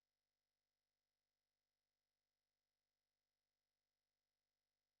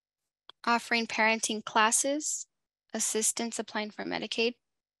 Offering parenting classes, assistance applying for Medicaid.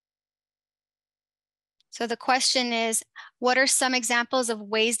 So the question is, what are some examples of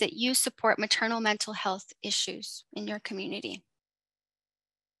ways that you support maternal mental health issues in your community?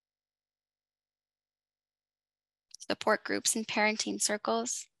 Support groups and parenting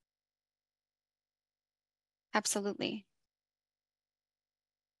circles. Absolutely.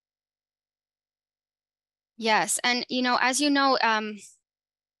 Yes, and as you know,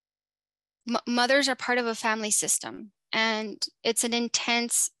 mothers are part of a family system, and it's an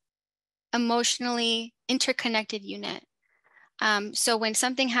intense, emotionally interconnected unit. So when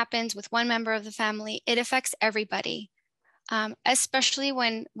something happens with one member of the family, it affects everybody, especially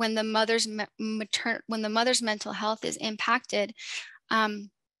when the mother's mental health is impacted.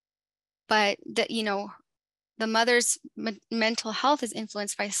 But the mother's mental health is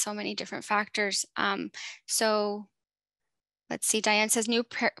influenced by so many different factors. So let's see, Diane says new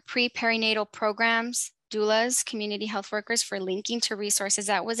pre-perinatal programs, doulas, community health workers for linking to resources.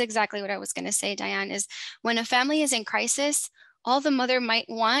 That was exactly what I was going to say, Diane, is when a family is in crisis, all the mother might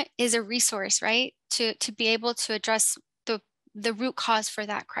want is a resource, right? To be able to address the root cause for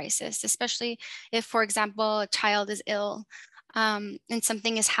that crisis, especially if, for example, a child is ill and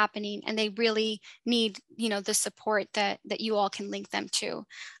something is happening and they really need, the support that you all can link them to.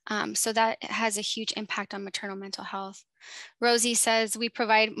 So that has a huge impact on maternal mental health. Rosie says, we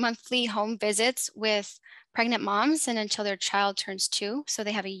provide monthly home visits with pregnant moms and until their child turns 2, so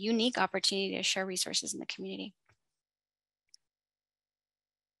they have a unique opportunity to share resources in the community.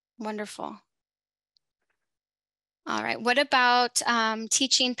 Wonderful. All right, what about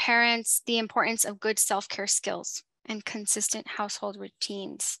teaching parents the importance of good self-care skills and consistent household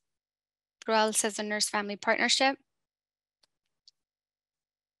routines? Ruel says the nurse-family partnership.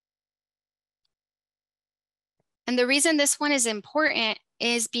 And the reason this one is important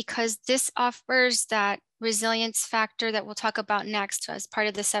is because this offers that resilience factor that we'll talk about next as part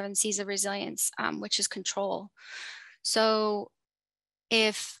of the 7 C's of resilience, which is control. So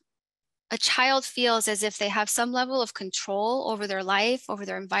if a child feels as if they have some level of control over their life, over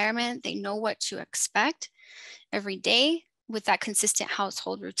their environment, they know what to expect every day with that consistent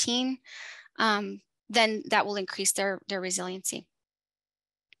household routine, then that will increase their resiliency.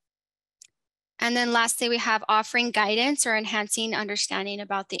 And then lastly, we have offering guidance or enhancing understanding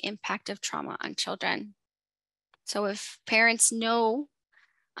about the impact of trauma on children. So if parents know,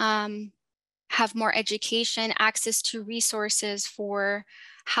 have more education, access to resources for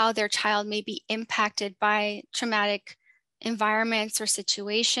how their child may be impacted by traumatic environments or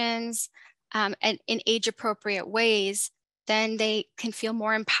situations and in age-appropriate ways, then they can feel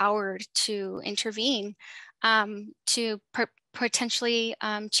more empowered to intervene, to potentially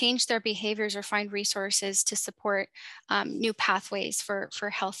change their behaviors or find resources to support new pathways for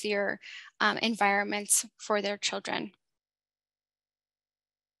healthier environments for their children.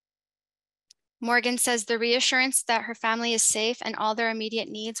 Morgan says the reassurance that her family is safe and all their immediate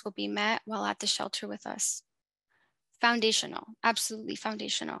needs will be met while at the shelter with us. Foundational, absolutely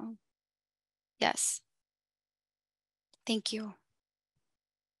foundational. Yes. Thank you.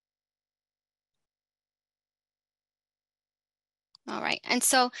 All right, and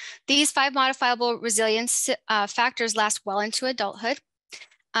so these 5 modifiable resilience factors last well into adulthood.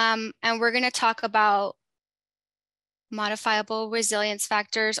 And we're gonna talk about modifiable resilience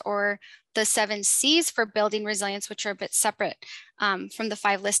factors, or the 7 C's for building resilience, which are a bit separate from the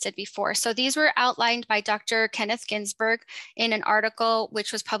 5 listed before. So these were outlined by Dr. Kenneth Ginsberg in an article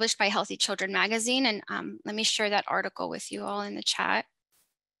which was published by Healthy Children magazine. And let me share that article with you all in the chat.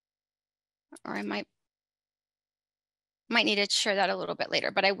 Or I might need to share that a little bit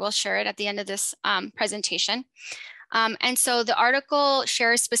later, but I will share it at the end of this presentation. And so the article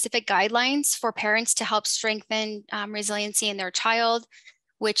shares specific guidelines for parents to help strengthen resiliency in their child,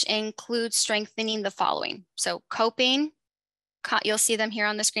 which includes strengthening the following. So coping, you'll see them here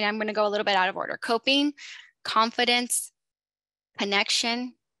on the screen. I'm going to go a little bit out of order. Coping, confidence,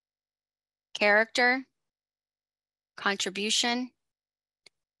 connection, character, contribution,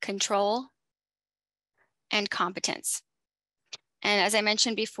 control, and competence. And as I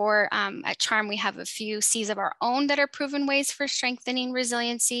mentioned before, at CHARM, we have a few C's of our own that are proven ways for strengthening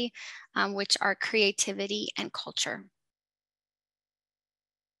resiliency, which are creativity and culture.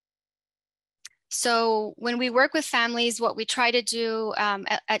 So when we work with families, what we try to do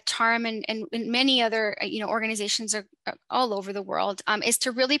at CHARM and many other organizations are all over the world is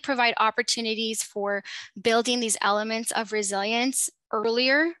to really provide opportunities for building these elements of resilience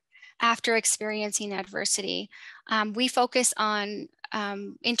earlier after experiencing adversity. We focus on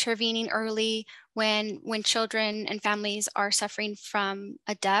intervening early when children and families are suffering from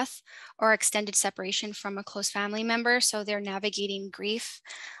a death or extended separation from a close family member, so they're navigating grief.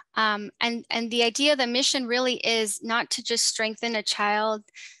 And the idea, the mission really is not to just strengthen a child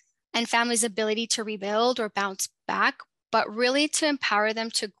and family's ability to rebuild or bounce back, but really to empower them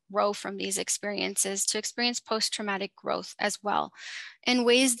to grow from these experiences, to experience post-traumatic growth as well, in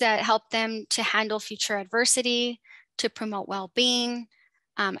ways that help them to handle future adversity, to promote well-being,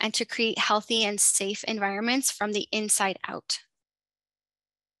 and to create healthy and safe environments from the inside out.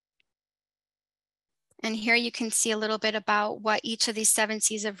 And here you can see a little bit about what each of these 7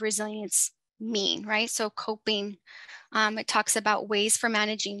 C's of resilience mean, right? So coping, it talks about ways for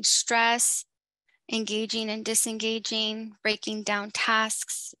managing stress, engaging and disengaging, breaking down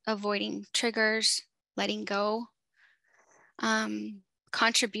tasks, avoiding triggers, letting go.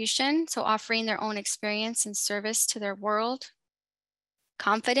 Contribution, so offering their own experience and service to their world.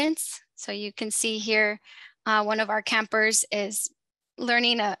 Confidence, so you can see here, one of our campers is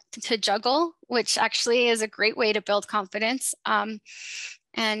learning to juggle, which actually is a great way to build confidence. And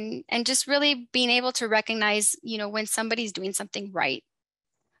just really being able to recognize, when somebody's doing something right.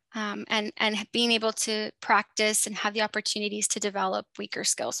 and being able to practice and have the opportunities to develop weaker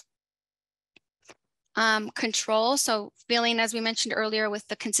skills. Control, so feeling, as we mentioned earlier, with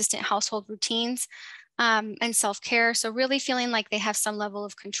the consistent household routines, and self-care. So really feeling like they have some level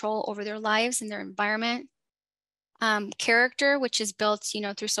of control over their lives and their environment. Character, which is built,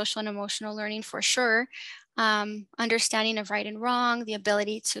 through social and emotional learning for sure. Understanding of right and wrong, the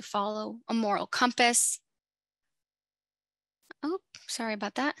ability to follow a moral compass. Oh, sorry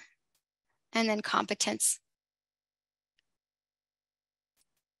about that. And then competence.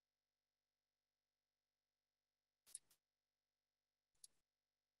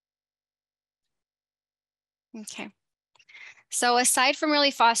 Okay. So aside from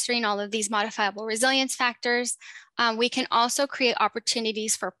really fostering all of these modifiable resilience factors, we can also create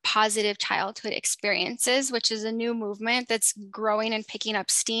opportunities for positive childhood experiences, which is a new movement that's growing and picking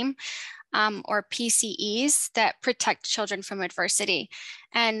up steam, or PCEs that protect children from adversity.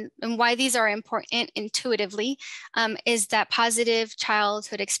 And why these are important intuitively is that positive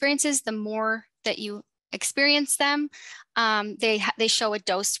childhood experiences, the more that you experience them, they show a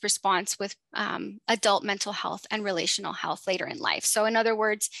dose response with adult mental health and relational health later in life. So in other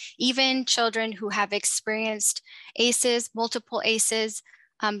words, even children who have experienced ACEs, multiple ACEs,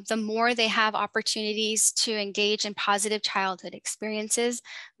 the more they have opportunities to engage in positive childhood experiences,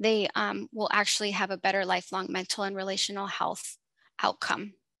 they will actually have a better lifelong mental and relational health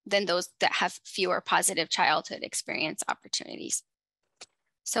outcome than those that have fewer positive childhood experience opportunities.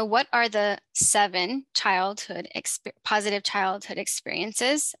 So what are the 7 positive childhood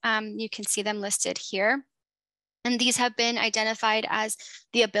experiences? You can see them listed here. And these have been identified as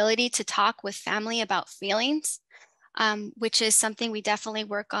the ability to talk with family about feelings, which is something we definitely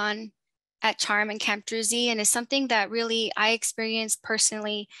work on at Charm and Camp Druzy, and is something that really I experienced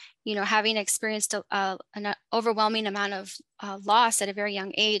personally, having experienced an overwhelming amount of loss at a very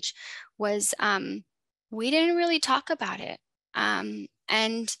young age, was we didn't really talk about it.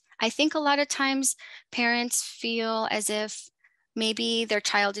 And I think a lot of times parents feel as if maybe their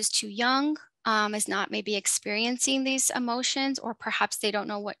child is too young, is not maybe experiencing these emotions, or perhaps they don't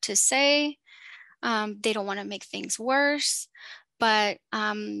know what to say. They don't want to make things worse. But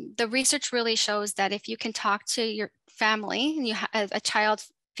the research really shows that if you can talk to your family and a child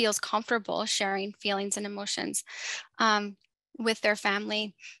feels comfortable sharing feelings and emotions with their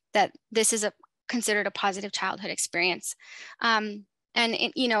family, that this is considered a positive childhood experience. And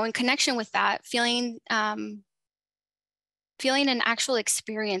in connection with that, feeling an actual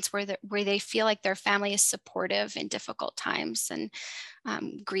experience where they feel like their family is supportive in difficult times, and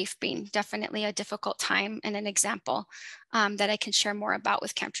grief being definitely a difficult time and an example that I can share more about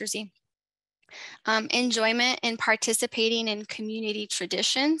with Camp Druzy. Enjoyment in participating in community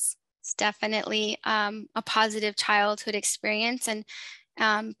traditions. It's definitely a positive childhood experience, and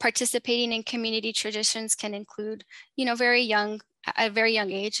participating in community traditions can include, at a very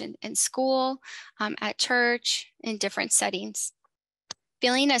young age in school, at church, in different settings.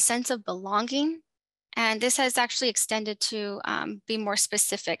 Feeling a sense of belonging, and this has actually extended to be more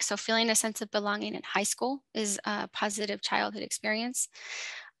specific. So feeling a sense of belonging in high school is a positive childhood experience.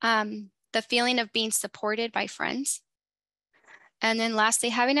 The feeling of being supported by friends. And then lastly,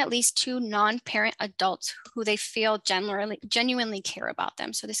 having at least 2 non-parent adults who they feel genuinely care about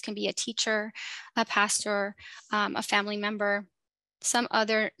them. So this can be a teacher, a pastor, a family member, some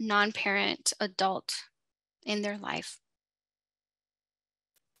other non-parent adult in their life.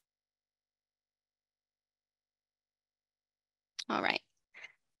 All right.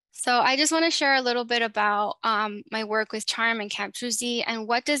 So I just want to share a little bit about my work with Charm and Camp Druzy, and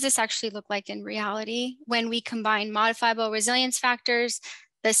what does this actually look like in reality when we combine modifiable resilience factors,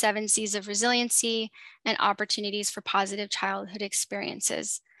 the 7 C's of resiliency, and opportunities for positive childhood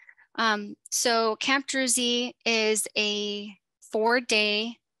experiences. So Camp Druzy is a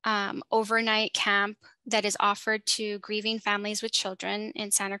 4-day overnight camp that is offered to grieving families with children in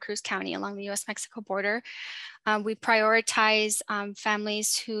Santa Cruz County along the US-Mexico border. We prioritize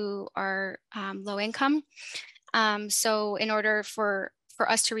families who are low income. So in order for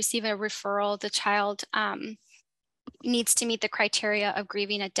us to receive a referral, the child needs to meet the criteria of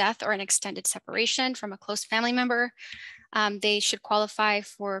grieving a death or an extended separation from a close family member. They should qualify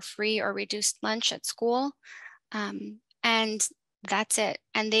for free or reduced lunch at school. And that's it.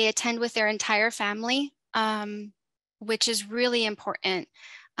 And they attend with their entire family, which is really important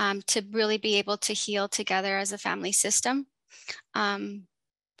to really be able to heal together as a family system. And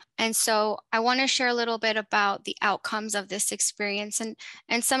so I want to share a little bit about the outcomes of this experience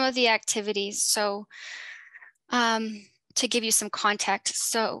and some of the activities. So to give you some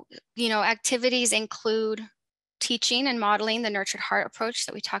context. So, activities include teaching and modeling the nurtured heart approach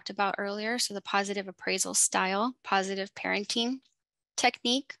that we talked about earlier. So the positive appraisal style, positive parenting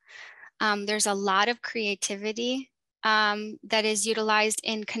technique. There's a lot of creativity that is utilized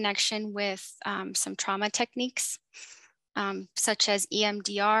in connection with some trauma techniques, such as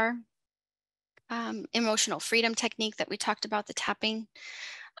EMDR, emotional freedom technique that we talked about, the tapping.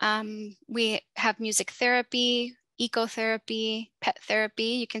 We have music therapy, ecotherapy, pet therapy.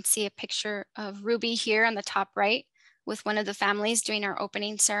 You can see a picture of Ruby here on the top right with one of the families during our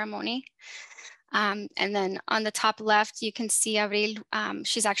opening ceremony. And then on the top left, you can see Avril.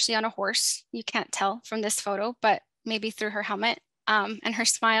 She's actually on a horse. You can't tell from this photo, but maybe through her helmet and her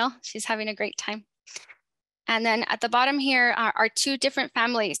smile, she's having a great time. And then at the bottom here are two different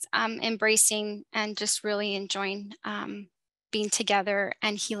families embracing and just really enjoying being together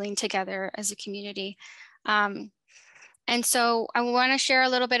and healing together as a community. And so I want to share a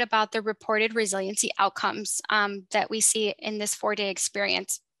little bit about the reported resiliency outcomes that we see in this 4-day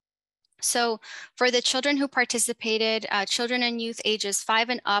experience. So for the children who participated, children and youth ages 5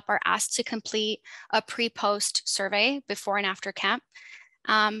 and up are asked to complete a pre-post survey before and after camp.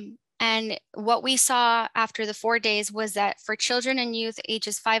 And what we saw after the 4 days was that for children and youth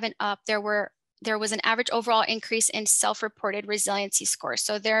ages 5 and up, there was an average overall increase in self-reported resiliency scores.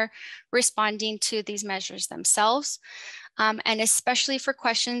 So they're responding to these measures themselves. And especially for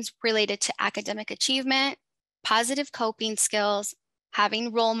questions related to academic achievement, positive coping skills,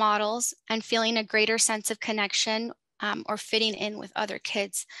 having role models, and feeling a greater sense of connection or fitting in with other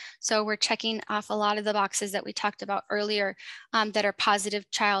kids. So we're checking off a lot of the boxes that we talked about earlier that are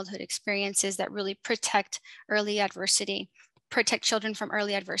positive childhood experiences that really protect children from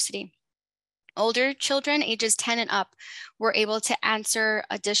early adversity. Older children, ages 10 and up, were able to answer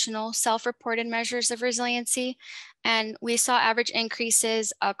additional self-reported measures of resiliency. And we saw average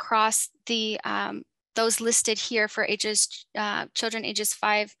increases across those listed here for children ages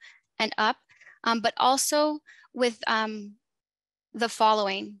 5 and up, but also with the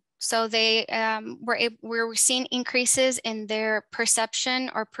following. So they we're seeing increases in their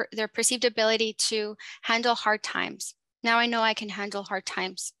perception or their perceived ability to handle hard times. Now I know I can handle hard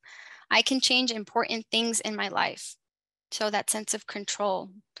times. I can change important things in my life. So that sense of control.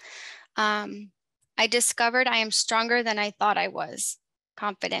 I discovered I am stronger than I thought I was.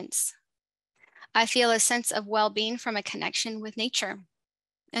 Confidence. I feel a sense of well-being from a connection with nature.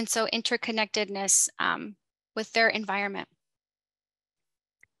 And so interconnectedness with their environment.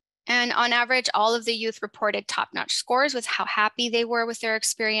 And on average, all of the youth reported top-notch scores with how happy they were with their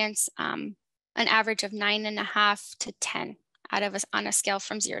experience, an average of 9.5 to 10 on a scale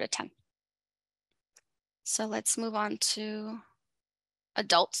from 0 to 10. So let's move on to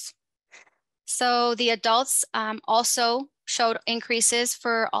adults. So the adults also showed increases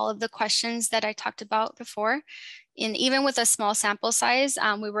for all of the questions that I talked about before. And even with a small sample size,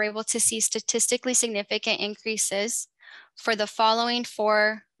 we were able to see statistically significant increases for the following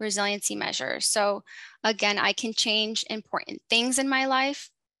 4 resiliency measures. So again, I can change important things in my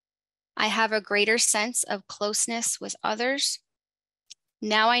life. I have a greater sense of closeness with others.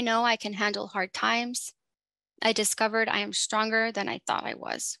 Now I know I can handle hard times. I discovered I am stronger than I thought I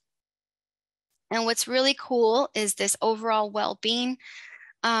was. And what's really cool is this overall well-being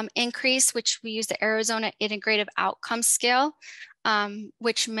increase, which we use the Arizona Integrative Outcome Scale,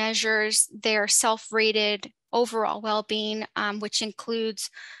 which measures their self-rated overall well-being, which includes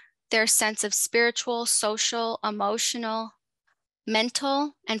their sense of spiritual, social, emotional,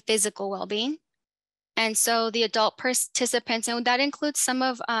 mental, and physical well-being. And so the adult participants, and that includes some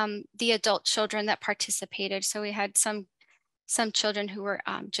of the adult children that participated. So we had some children who were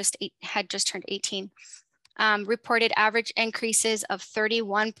had just turned 18, reported average increases of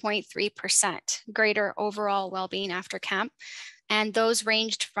 31.3% greater overall well-being after camp. And those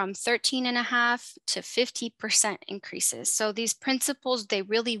ranged from 13.5 to 50% increases. So these principles, they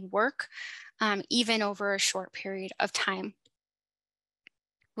really work even over a short period of time,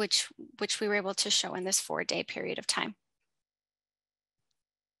 which we were able to show in this 4-day period of time.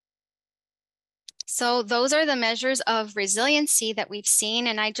 So those are the measures of resiliency that we've seen.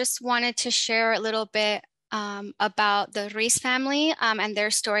 And I just wanted to share a little bit about the Ruiz family and their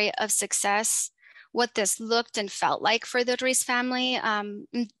story of success, what this looked and felt like for the Ruiz family.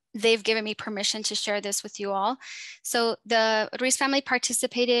 They've given me permission to share this with you all. So the Ruiz family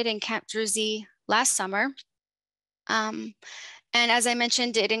participated in Camp Druzy last summer. And as I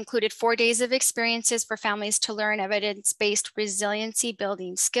mentioned, it included 4 days of experiences for families to learn evidence-based resiliency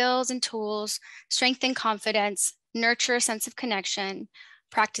building skills and tools, strengthen confidence, nurture a sense of connection,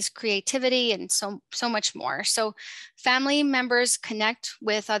 practice creativity, and so much more. So family members connect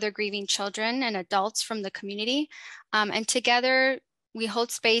with other grieving children and adults from the community, and together we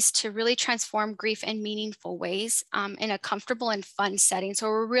hold space to really transform grief in meaningful ways in a comfortable and fun setting. So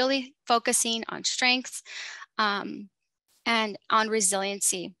we're really focusing on strengths and on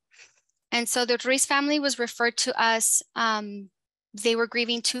resiliency. And so the Ruiz family was referred to us. They were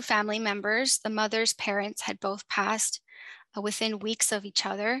grieving 2 family members. The mother's parents had both passed within weeks of each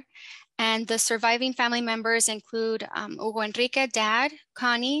other. And the surviving family members include Hugo Enrique, dad,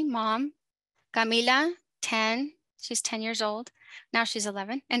 Connie, mom, Camila, 10, she's 10 years old. Now she's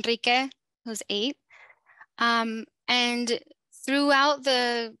 11. Enrique, who's 8. And throughout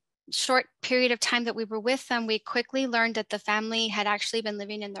the short period of time that we were with them, we quickly learned that the family had actually been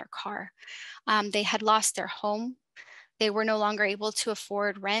living in their car. They had lost their home. They were no longer able to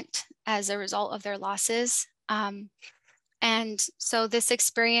afford rent as a result of their losses. And so this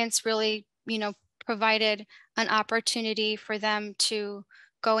experience really, provided an opportunity for them to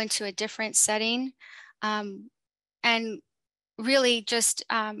go into a different setting. And really just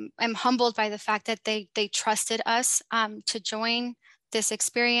am humbled by the fact that they trusted us to join this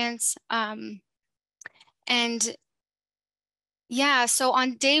experience. And yeah, so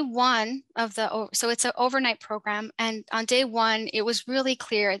on day 1 of so it's an overnight program. And on day 1, it was really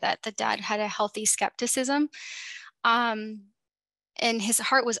clear that the dad had a healthy skepticism. And his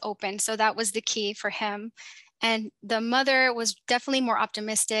heart was open. So that was the key for him. And the mother was definitely more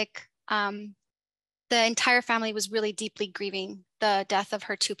optimistic. The entire family was really deeply grieving the death of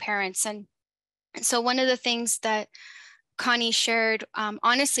her 2 parents. And so one of the things that Connie shared,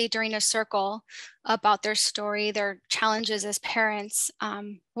 honestly, during a circle about their story, their challenges as parents,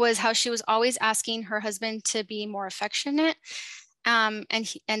 was how she was always asking her husband to be more affectionate. And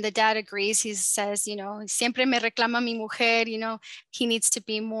the dad agrees. He says, siempre me reclama mi mujer, he needs to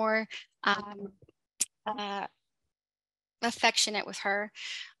be more affectionate with her.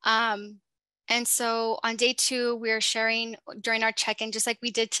 And so on day 2, we're sharing during our check-in, just like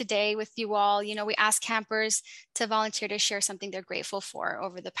we did today with you all, we asked campers to volunteer to share something they're grateful for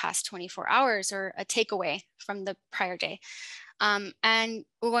over the past 24 hours or a takeaway from the prior day. And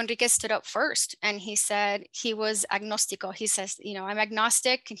Hugo Enrique stood up first and he said he was agnostico. He says, I'm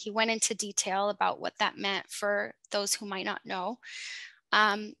agnostic. And he went into detail about what that meant for those who might not know.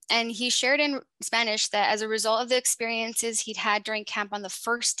 And he shared in Spanish that as a result of the experiences he'd had during camp on the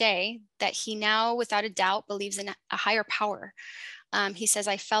first day, that he now, without a doubt, believes in a higher power. He says,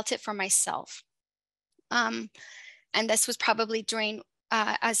 I felt it for myself. And this was probably during,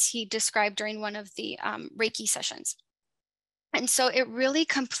 as he described, during one of the Reiki sessions. And so it really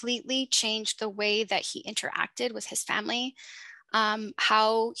completely changed the way that he interacted with his family,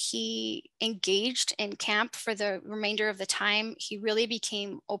 how he engaged in camp for the remainder of the time. He really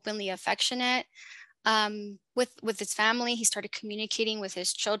became openly affectionate with his family. He started communicating with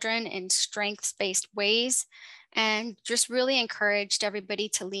his children in strengths-based ways and just really encouraged everybody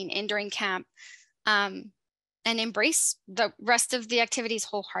to lean in during camp and embrace the rest of the activities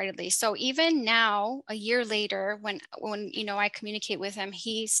wholeheartedly. So even now, a year later, when I communicate with him,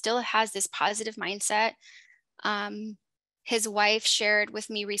 he still has this positive mindset. His wife shared with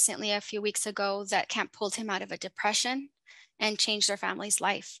me recently, a few weeks ago, that camp pulled him out of a depression and changed their family's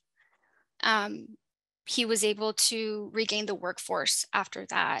life. He was able to regain the workforce after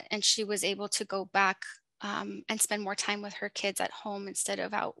that, and she was able to go back and spend more time with her kids at home instead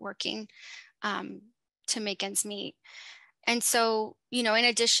of out working to make ends meet. And so, in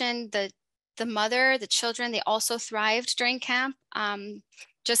addition, the mother, the children, they also thrived during camp.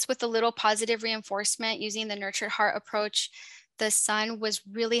 Just with a little positive reinforcement using the nurtured heart approach. The son was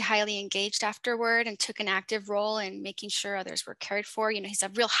really highly engaged afterward and took an active role in making sure others were cared for. He's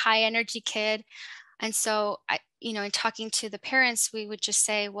a real high energy kid. And so, in talking to the parents, we would just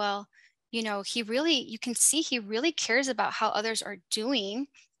say, well, you can see he really cares about how others are doing.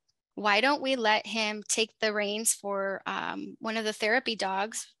 Why don't we let him take the reins for one of the therapy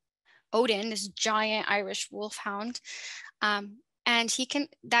dogs, Odin, this giant Irish wolfhound. And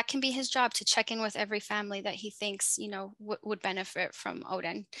that can be his job, to check in with every family that he thinks, would benefit from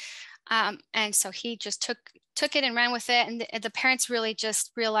Odin. And so he just took it and ran with it. And the parents really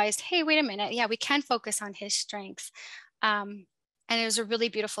just realized, hey, wait a minute. Yeah, we can focus on his strengths. And it was a really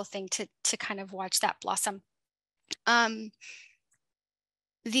beautiful thing to kind of watch that blossom.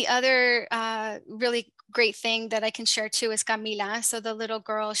 The other really great thing that I can share too is Camila. So the little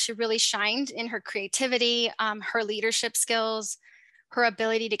girl, she really shined in her creativity, her leadership skills, her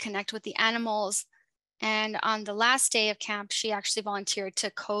ability to connect with the animals. And on the last day of camp, she actually volunteered to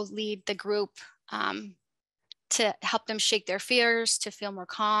co-lead the group to help them shake their fears, to feel more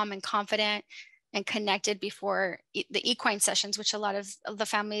calm and confident and connected before the equine sessions, which a lot of the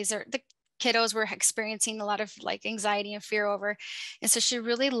families or the kiddos were experiencing a lot of like anxiety and fear over. And so she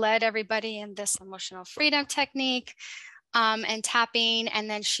really led everybody in this emotional freedom technique and tapping. And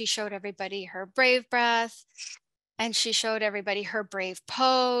then she showed everybody her brave breath, and she showed everybody her brave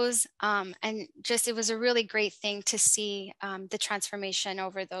pose. And just, it was a really great thing to see the transformation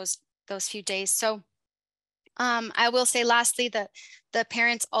over those few days. So I will say lastly that the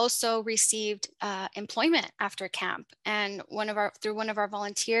parents also received employment after camp, and through one of our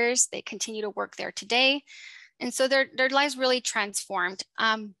volunteers, they continue to work there today. And so their lives really transformed.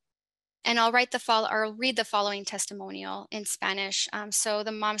 And I'll read the following testimonial in Spanish. So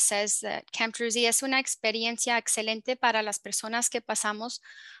the mom says that Camp Druzy es una experiencia excelente para las personas que pasamos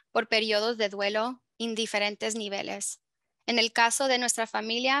por periodos de duelo en diferentes niveles. En el caso de nuestra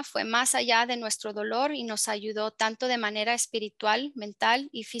familia, fue más allá de nuestro dolor y nos ayudó tanto de manera espiritual, mental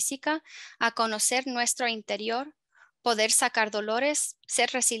y física a conocer nuestro interior, poder sacar dolores, ser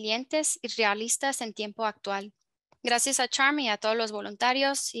resilientes y realistas en tiempo actual. Gracias a Charm y a todos los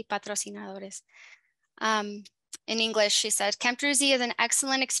voluntarios y patrocinadores. In English, she said, Camp Druzy is an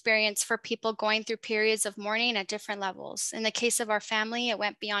excellent experience for people going through periods of mourning at different levels. In the case of our family, it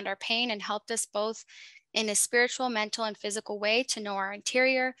went beyond our pain and helped us both in a spiritual, mental, and physical way to know our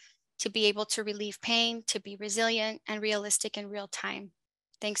interior, to be able to relieve pain, to be resilient and realistic in real time.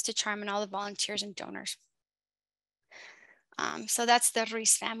 Thanks to Charm and all the volunteers and donors. So that's the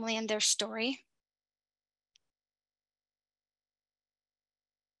Ruiz family and their story.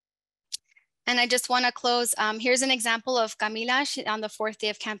 And I just want to close. Here's an example of Camila on the 4th day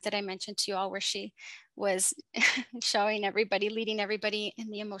of camp that I mentioned to you all, where she was showing everybody, leading everybody in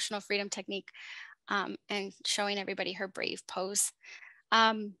the emotional freedom technique, and showing everybody her brave pose.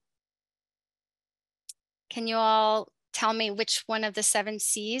 Can you all tell me which one of the 7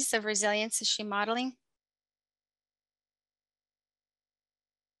 C's of resilience is she modeling?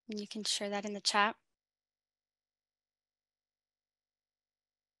 And you can share that in the chat.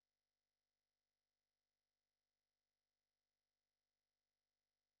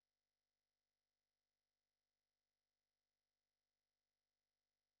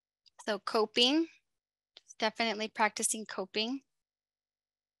 So coping, definitely practicing coping.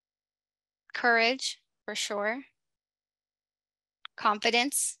 Courage, for sure.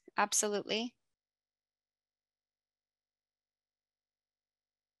 Confidence, absolutely.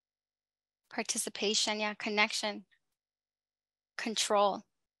 Participation, yeah, connection. Control.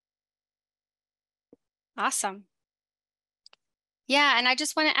 Awesome. Yeah, and I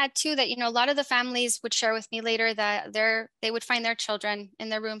just want to add too that, a lot of the families would share with me later that they would find their children in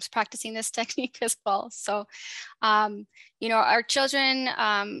their rooms practicing this technique as well. So, our children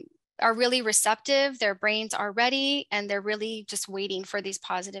are really receptive, their brains are ready, and they're really just waiting for these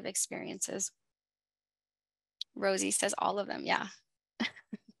positive experiences. Rosie says all of them, yeah.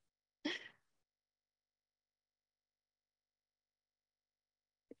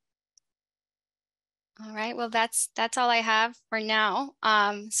 All right, well, that's all I have for now.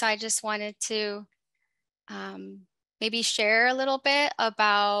 So I just wanted to maybe share a little bit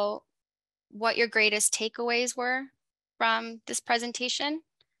about what your greatest takeaways were from this presentation.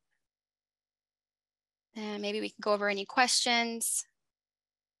 And maybe we can go over any questions.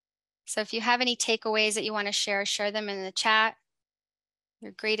 So if you have any takeaways that you want to share them in the chat.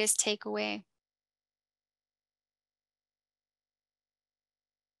 Your greatest takeaway.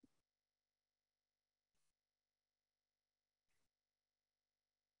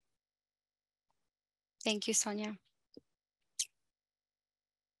 Thank you, Sonia.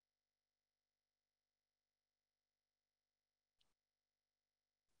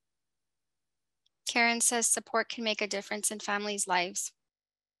 Karen says support can make a difference in families' lives.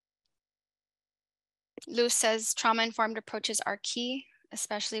 Luz says trauma-informed approaches are key,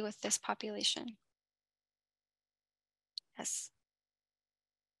 especially with this population. Yes.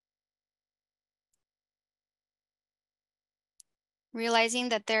 Realizing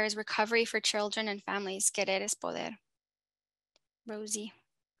that there is recovery for children and families. Querer es poder. Rosie.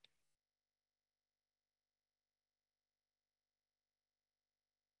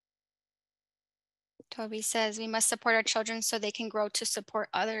 Toby says we must support our children so they can grow to support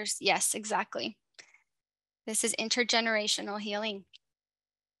others. Yes, exactly. This is intergenerational healing.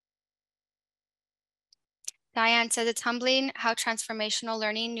 Diane says it's humbling how transformational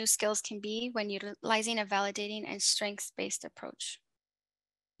learning new skills can be when utilizing a validating and strengths-based approach.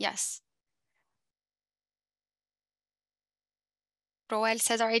 Yes. Roel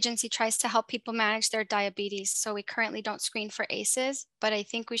says our agency tries to help people manage their diabetes. So we currently don't screen for ACEs, but I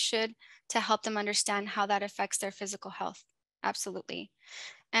think we should to help them understand how that affects their physical health. Absolutely.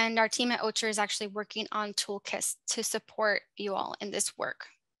 And our team at Ocher is actually working on toolkits to support you all in this work.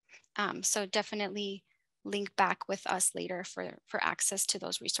 So definitely link back with us later for access to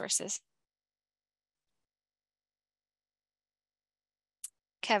those resources.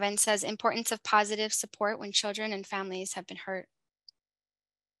 Kevin says, importance of positive support when children and families have been hurt.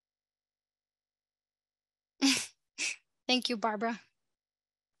 Thank you, Barbara.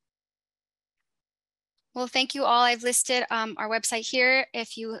 Well, thank you all. I've listed our website here.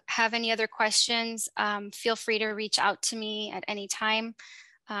 If you have any other questions, feel free to reach out to me at any time.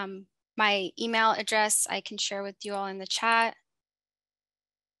 My email address I can share with you all in the chat.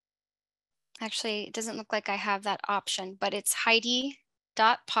 Actually, it doesn't look like I have that option, but it's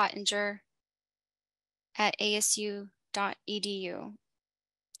heidi.pottinger@asu.edu.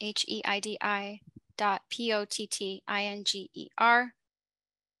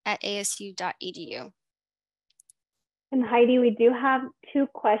 heidi.pottinger@asu.edu. And Heidi, we do have two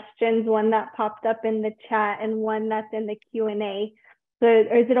questions, one that popped up in the chat and one that's in the Q&A. So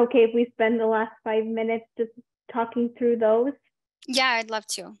is it okay if we spend the last 5 minutes just talking through those? Yeah, I'd love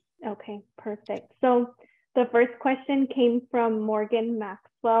to. Okay, perfect. So the first question came from Morgan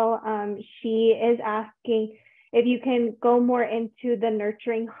Maxwell. She is asking if you can go more into the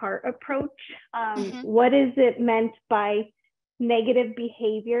nurturing heart approach. What is it meant by negative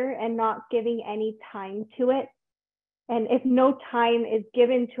behavior and not giving any time to it? And if no time is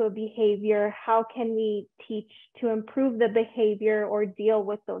given to a behavior, how can we teach to improve the behavior or deal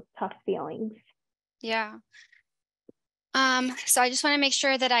with those tough feelings? Yeah. So I just want to make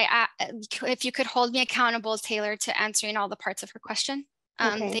sure that if you could hold me accountable, Taylor, to answering all the parts of her question.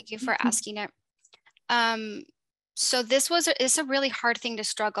 Okay. Thank you for asking it. So it's a really hard thing to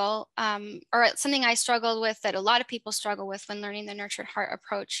struggle, or something I struggled with that a lot of people struggle with when learning the nurtured heart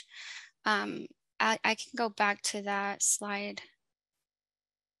approach. I can go back to that slide.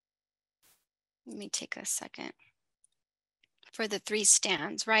 Let me take a second for the 3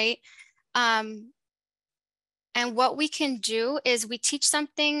 stands, right? And what we can do is we teach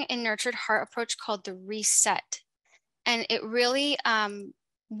something in nurtured heart approach called the reset. And it really,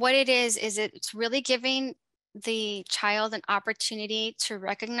 what it is it's really giving the child an opportunity to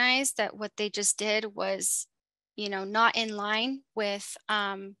recognize that what they just did was, not in line with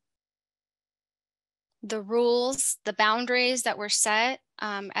the rules, the boundaries that were set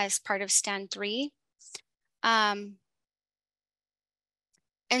as part of stand 3. And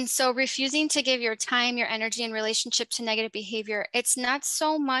so refusing to give your time, your energy, and relationship to negative behavior, it's not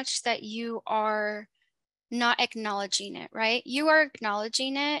so much that you are not acknowledging it, right? You are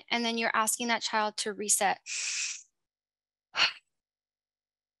acknowledging it, and then you're asking that child to reset.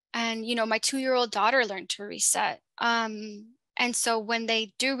 And, my 2-year-old daughter learned to reset. And so when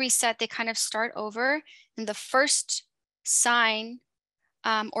they do reset, they kind of start over. And the first sign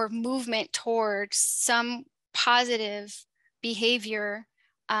or movement towards some positive behavior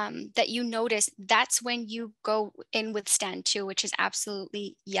that you notice, that's when you go in with stand 2, which is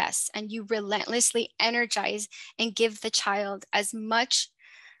absolutely yes. And you relentlessly energize and give the child as much,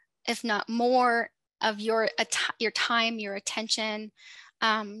 if not more, of your time, your attention,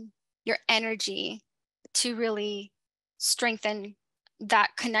 your energy to really strengthen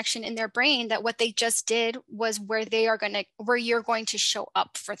that connection in their brain, that what they just did was where you're going to show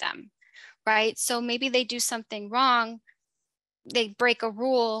up for them, right? So maybe they do something wrong, they break a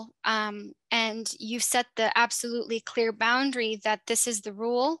rule, and you've set the absolutely clear boundary that this is the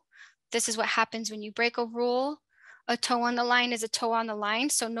rule. This is what happens when you break a rule. A toe on the line is a toe on the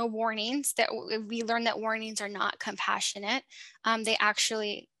line. So no warnings. That we learn that warnings are not compassionate. They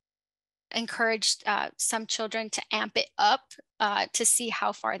actually encouraged some children to amp it up to see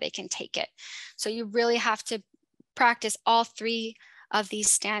how far they can take it. So you really have to practice all 3 of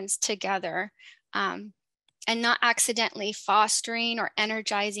these stands together, and not accidentally fostering or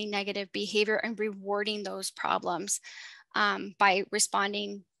energizing negative behavior and rewarding those problems by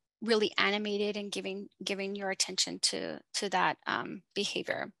responding really animated and giving your attention to that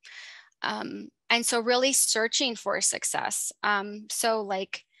behavior. And so really searching for success. So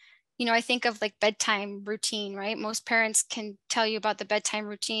like, I think of like bedtime routine, right? Most parents can tell you about the bedtime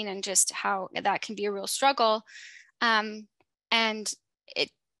routine and just how that can be a real struggle. And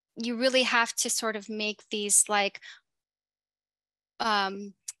you really have to sort of make these like a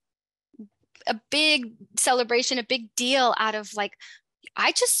big celebration, a big deal out of like,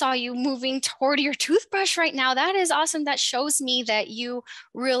 I just saw you moving toward your toothbrush right now. That is awesome. That shows me that you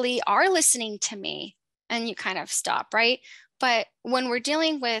really are listening to me. And you kind of stop, right? But when we're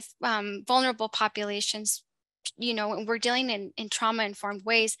dealing with vulnerable populations, when we're dealing in trauma-informed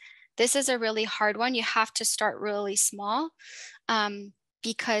ways, this is a really hard one. You have to start really small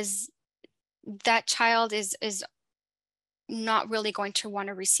because that child is not really going to want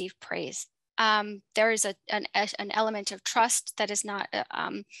to receive praise. There is an element of trust that is not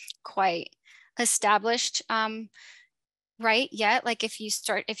quite established right yet. Like if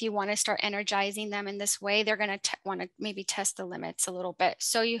you want to start energizing them in this way, they're going to want to maybe test the limits a little bit.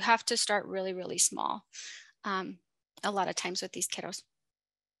 So you have to start really, really small a lot of times with these kiddos.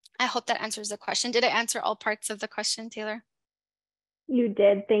 I hope that answers the question. Did I answer all parts of the question, Taylor? You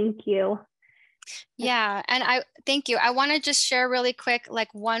did, thank you. Yeah, and thank you. I want to just share really quick,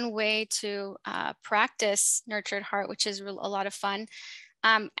 like one way to practice nurtured heart, which is a lot of fun.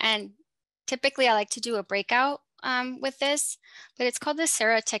 And typically I like to do a breakout with this, but it's called the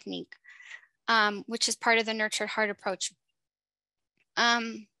Sarah technique, which is part of the nurtured heart approach.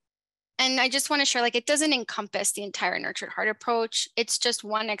 And I just want to share, like, it doesn't encompass the entire nurtured heart approach. It's just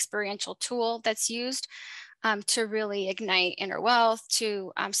one experiential tool that's used to really ignite inner wealth,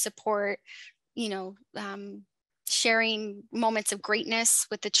 to support sharing moments of greatness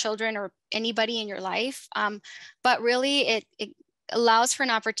with the children or anybody in your life. But really it allows for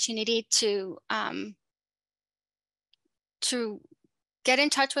an opportunity to get in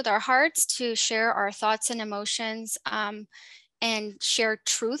touch with our hearts, to share our thoughts and emotions, and share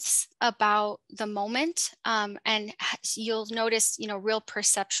truths about the moment. And you'll notice, real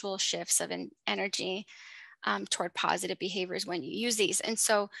perceptual shifts of energy toward positive behaviors when you use these. And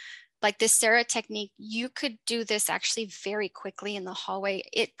so, like this Sarah technique, you could do this actually very quickly in the hallway.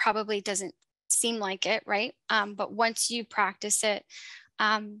 It probably doesn't seem like it, right? But once you practice it,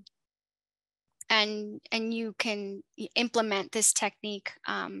 and you can implement this technique,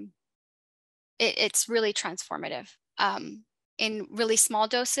 it's really transformative in really small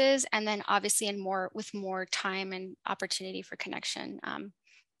doses, and then obviously with more time and opportunity for connection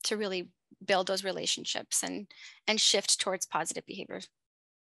to really build those relationships and shift towards positive behaviors.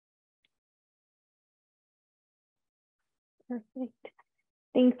 Perfect.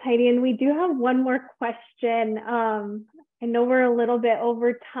 Thanks, Heidi. And we do have one more question. I know we're a little bit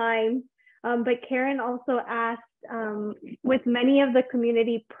over time, but Karen also asked, with many of the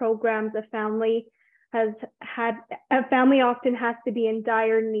community programs, a family often has to be in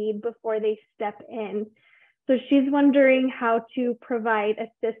dire need before they step in. So she's wondering how to provide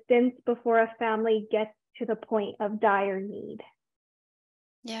assistance before a family gets to the point of dire need.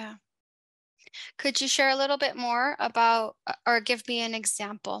 Yeah. Could you share a little bit more about, or give me an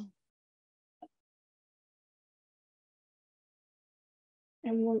example?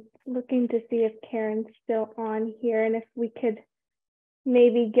 I'm looking to see if Karen's still on here and if we could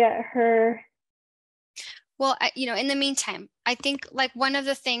maybe get her. Well, in the meantime, I think like one of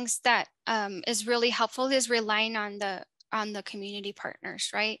the things that is really helpful is relying on the community partners,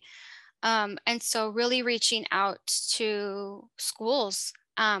 right? And so really reaching out to schools,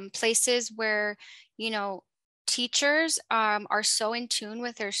 places where, teachers are so in tune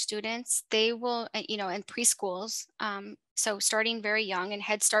with their students. They will, in preschools, so starting very young, and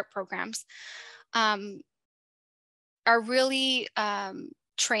Head Start programs are really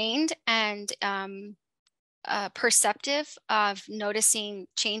trained and perceptive of noticing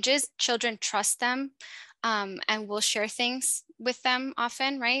changes. Children trust them and will share things with them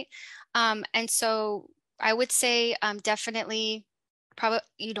often, right? And so I would say definitely, probably,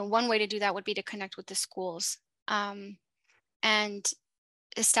 one way to do that would be to connect with the schools and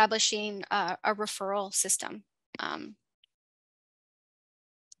establishing a referral system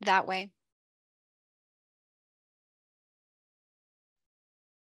that way.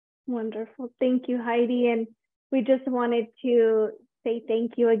 Wonderful. Thank you, Heidi. And we just wanted to say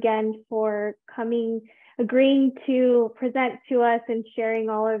thank you again for agreeing to present to us and sharing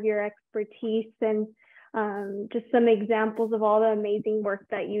all of your expertise and just some examples of all the amazing work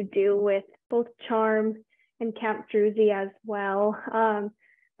that you do with both Charm and Camp Druzy as well.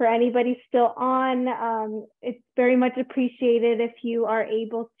 For anybody still on, it's very much appreciated if you are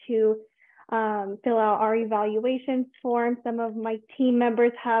able to fill out our evaluations form. Some of my team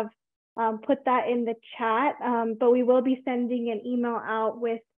members have put that in the chat, but we will be sending an email out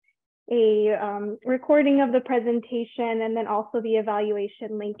with a recording of the presentation and then also the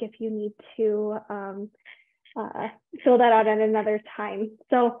evaluation link if you need to fill that out at another time.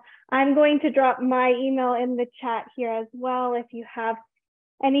 So I'm going to drop my email in the chat here as well. If you have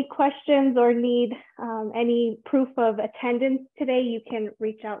any questions or need any proof of attendance today, you can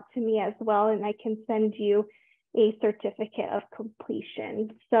reach out to me as well, and I can send you a certificate of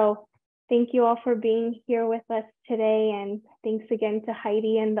completion. So thank you all for being here with us today. And thanks again to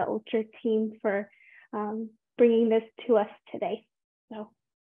Heidi and the Ultra team for bringing this to us today. So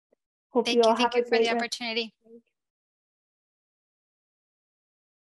hope you all have a great Thank you for the rest. opportunity.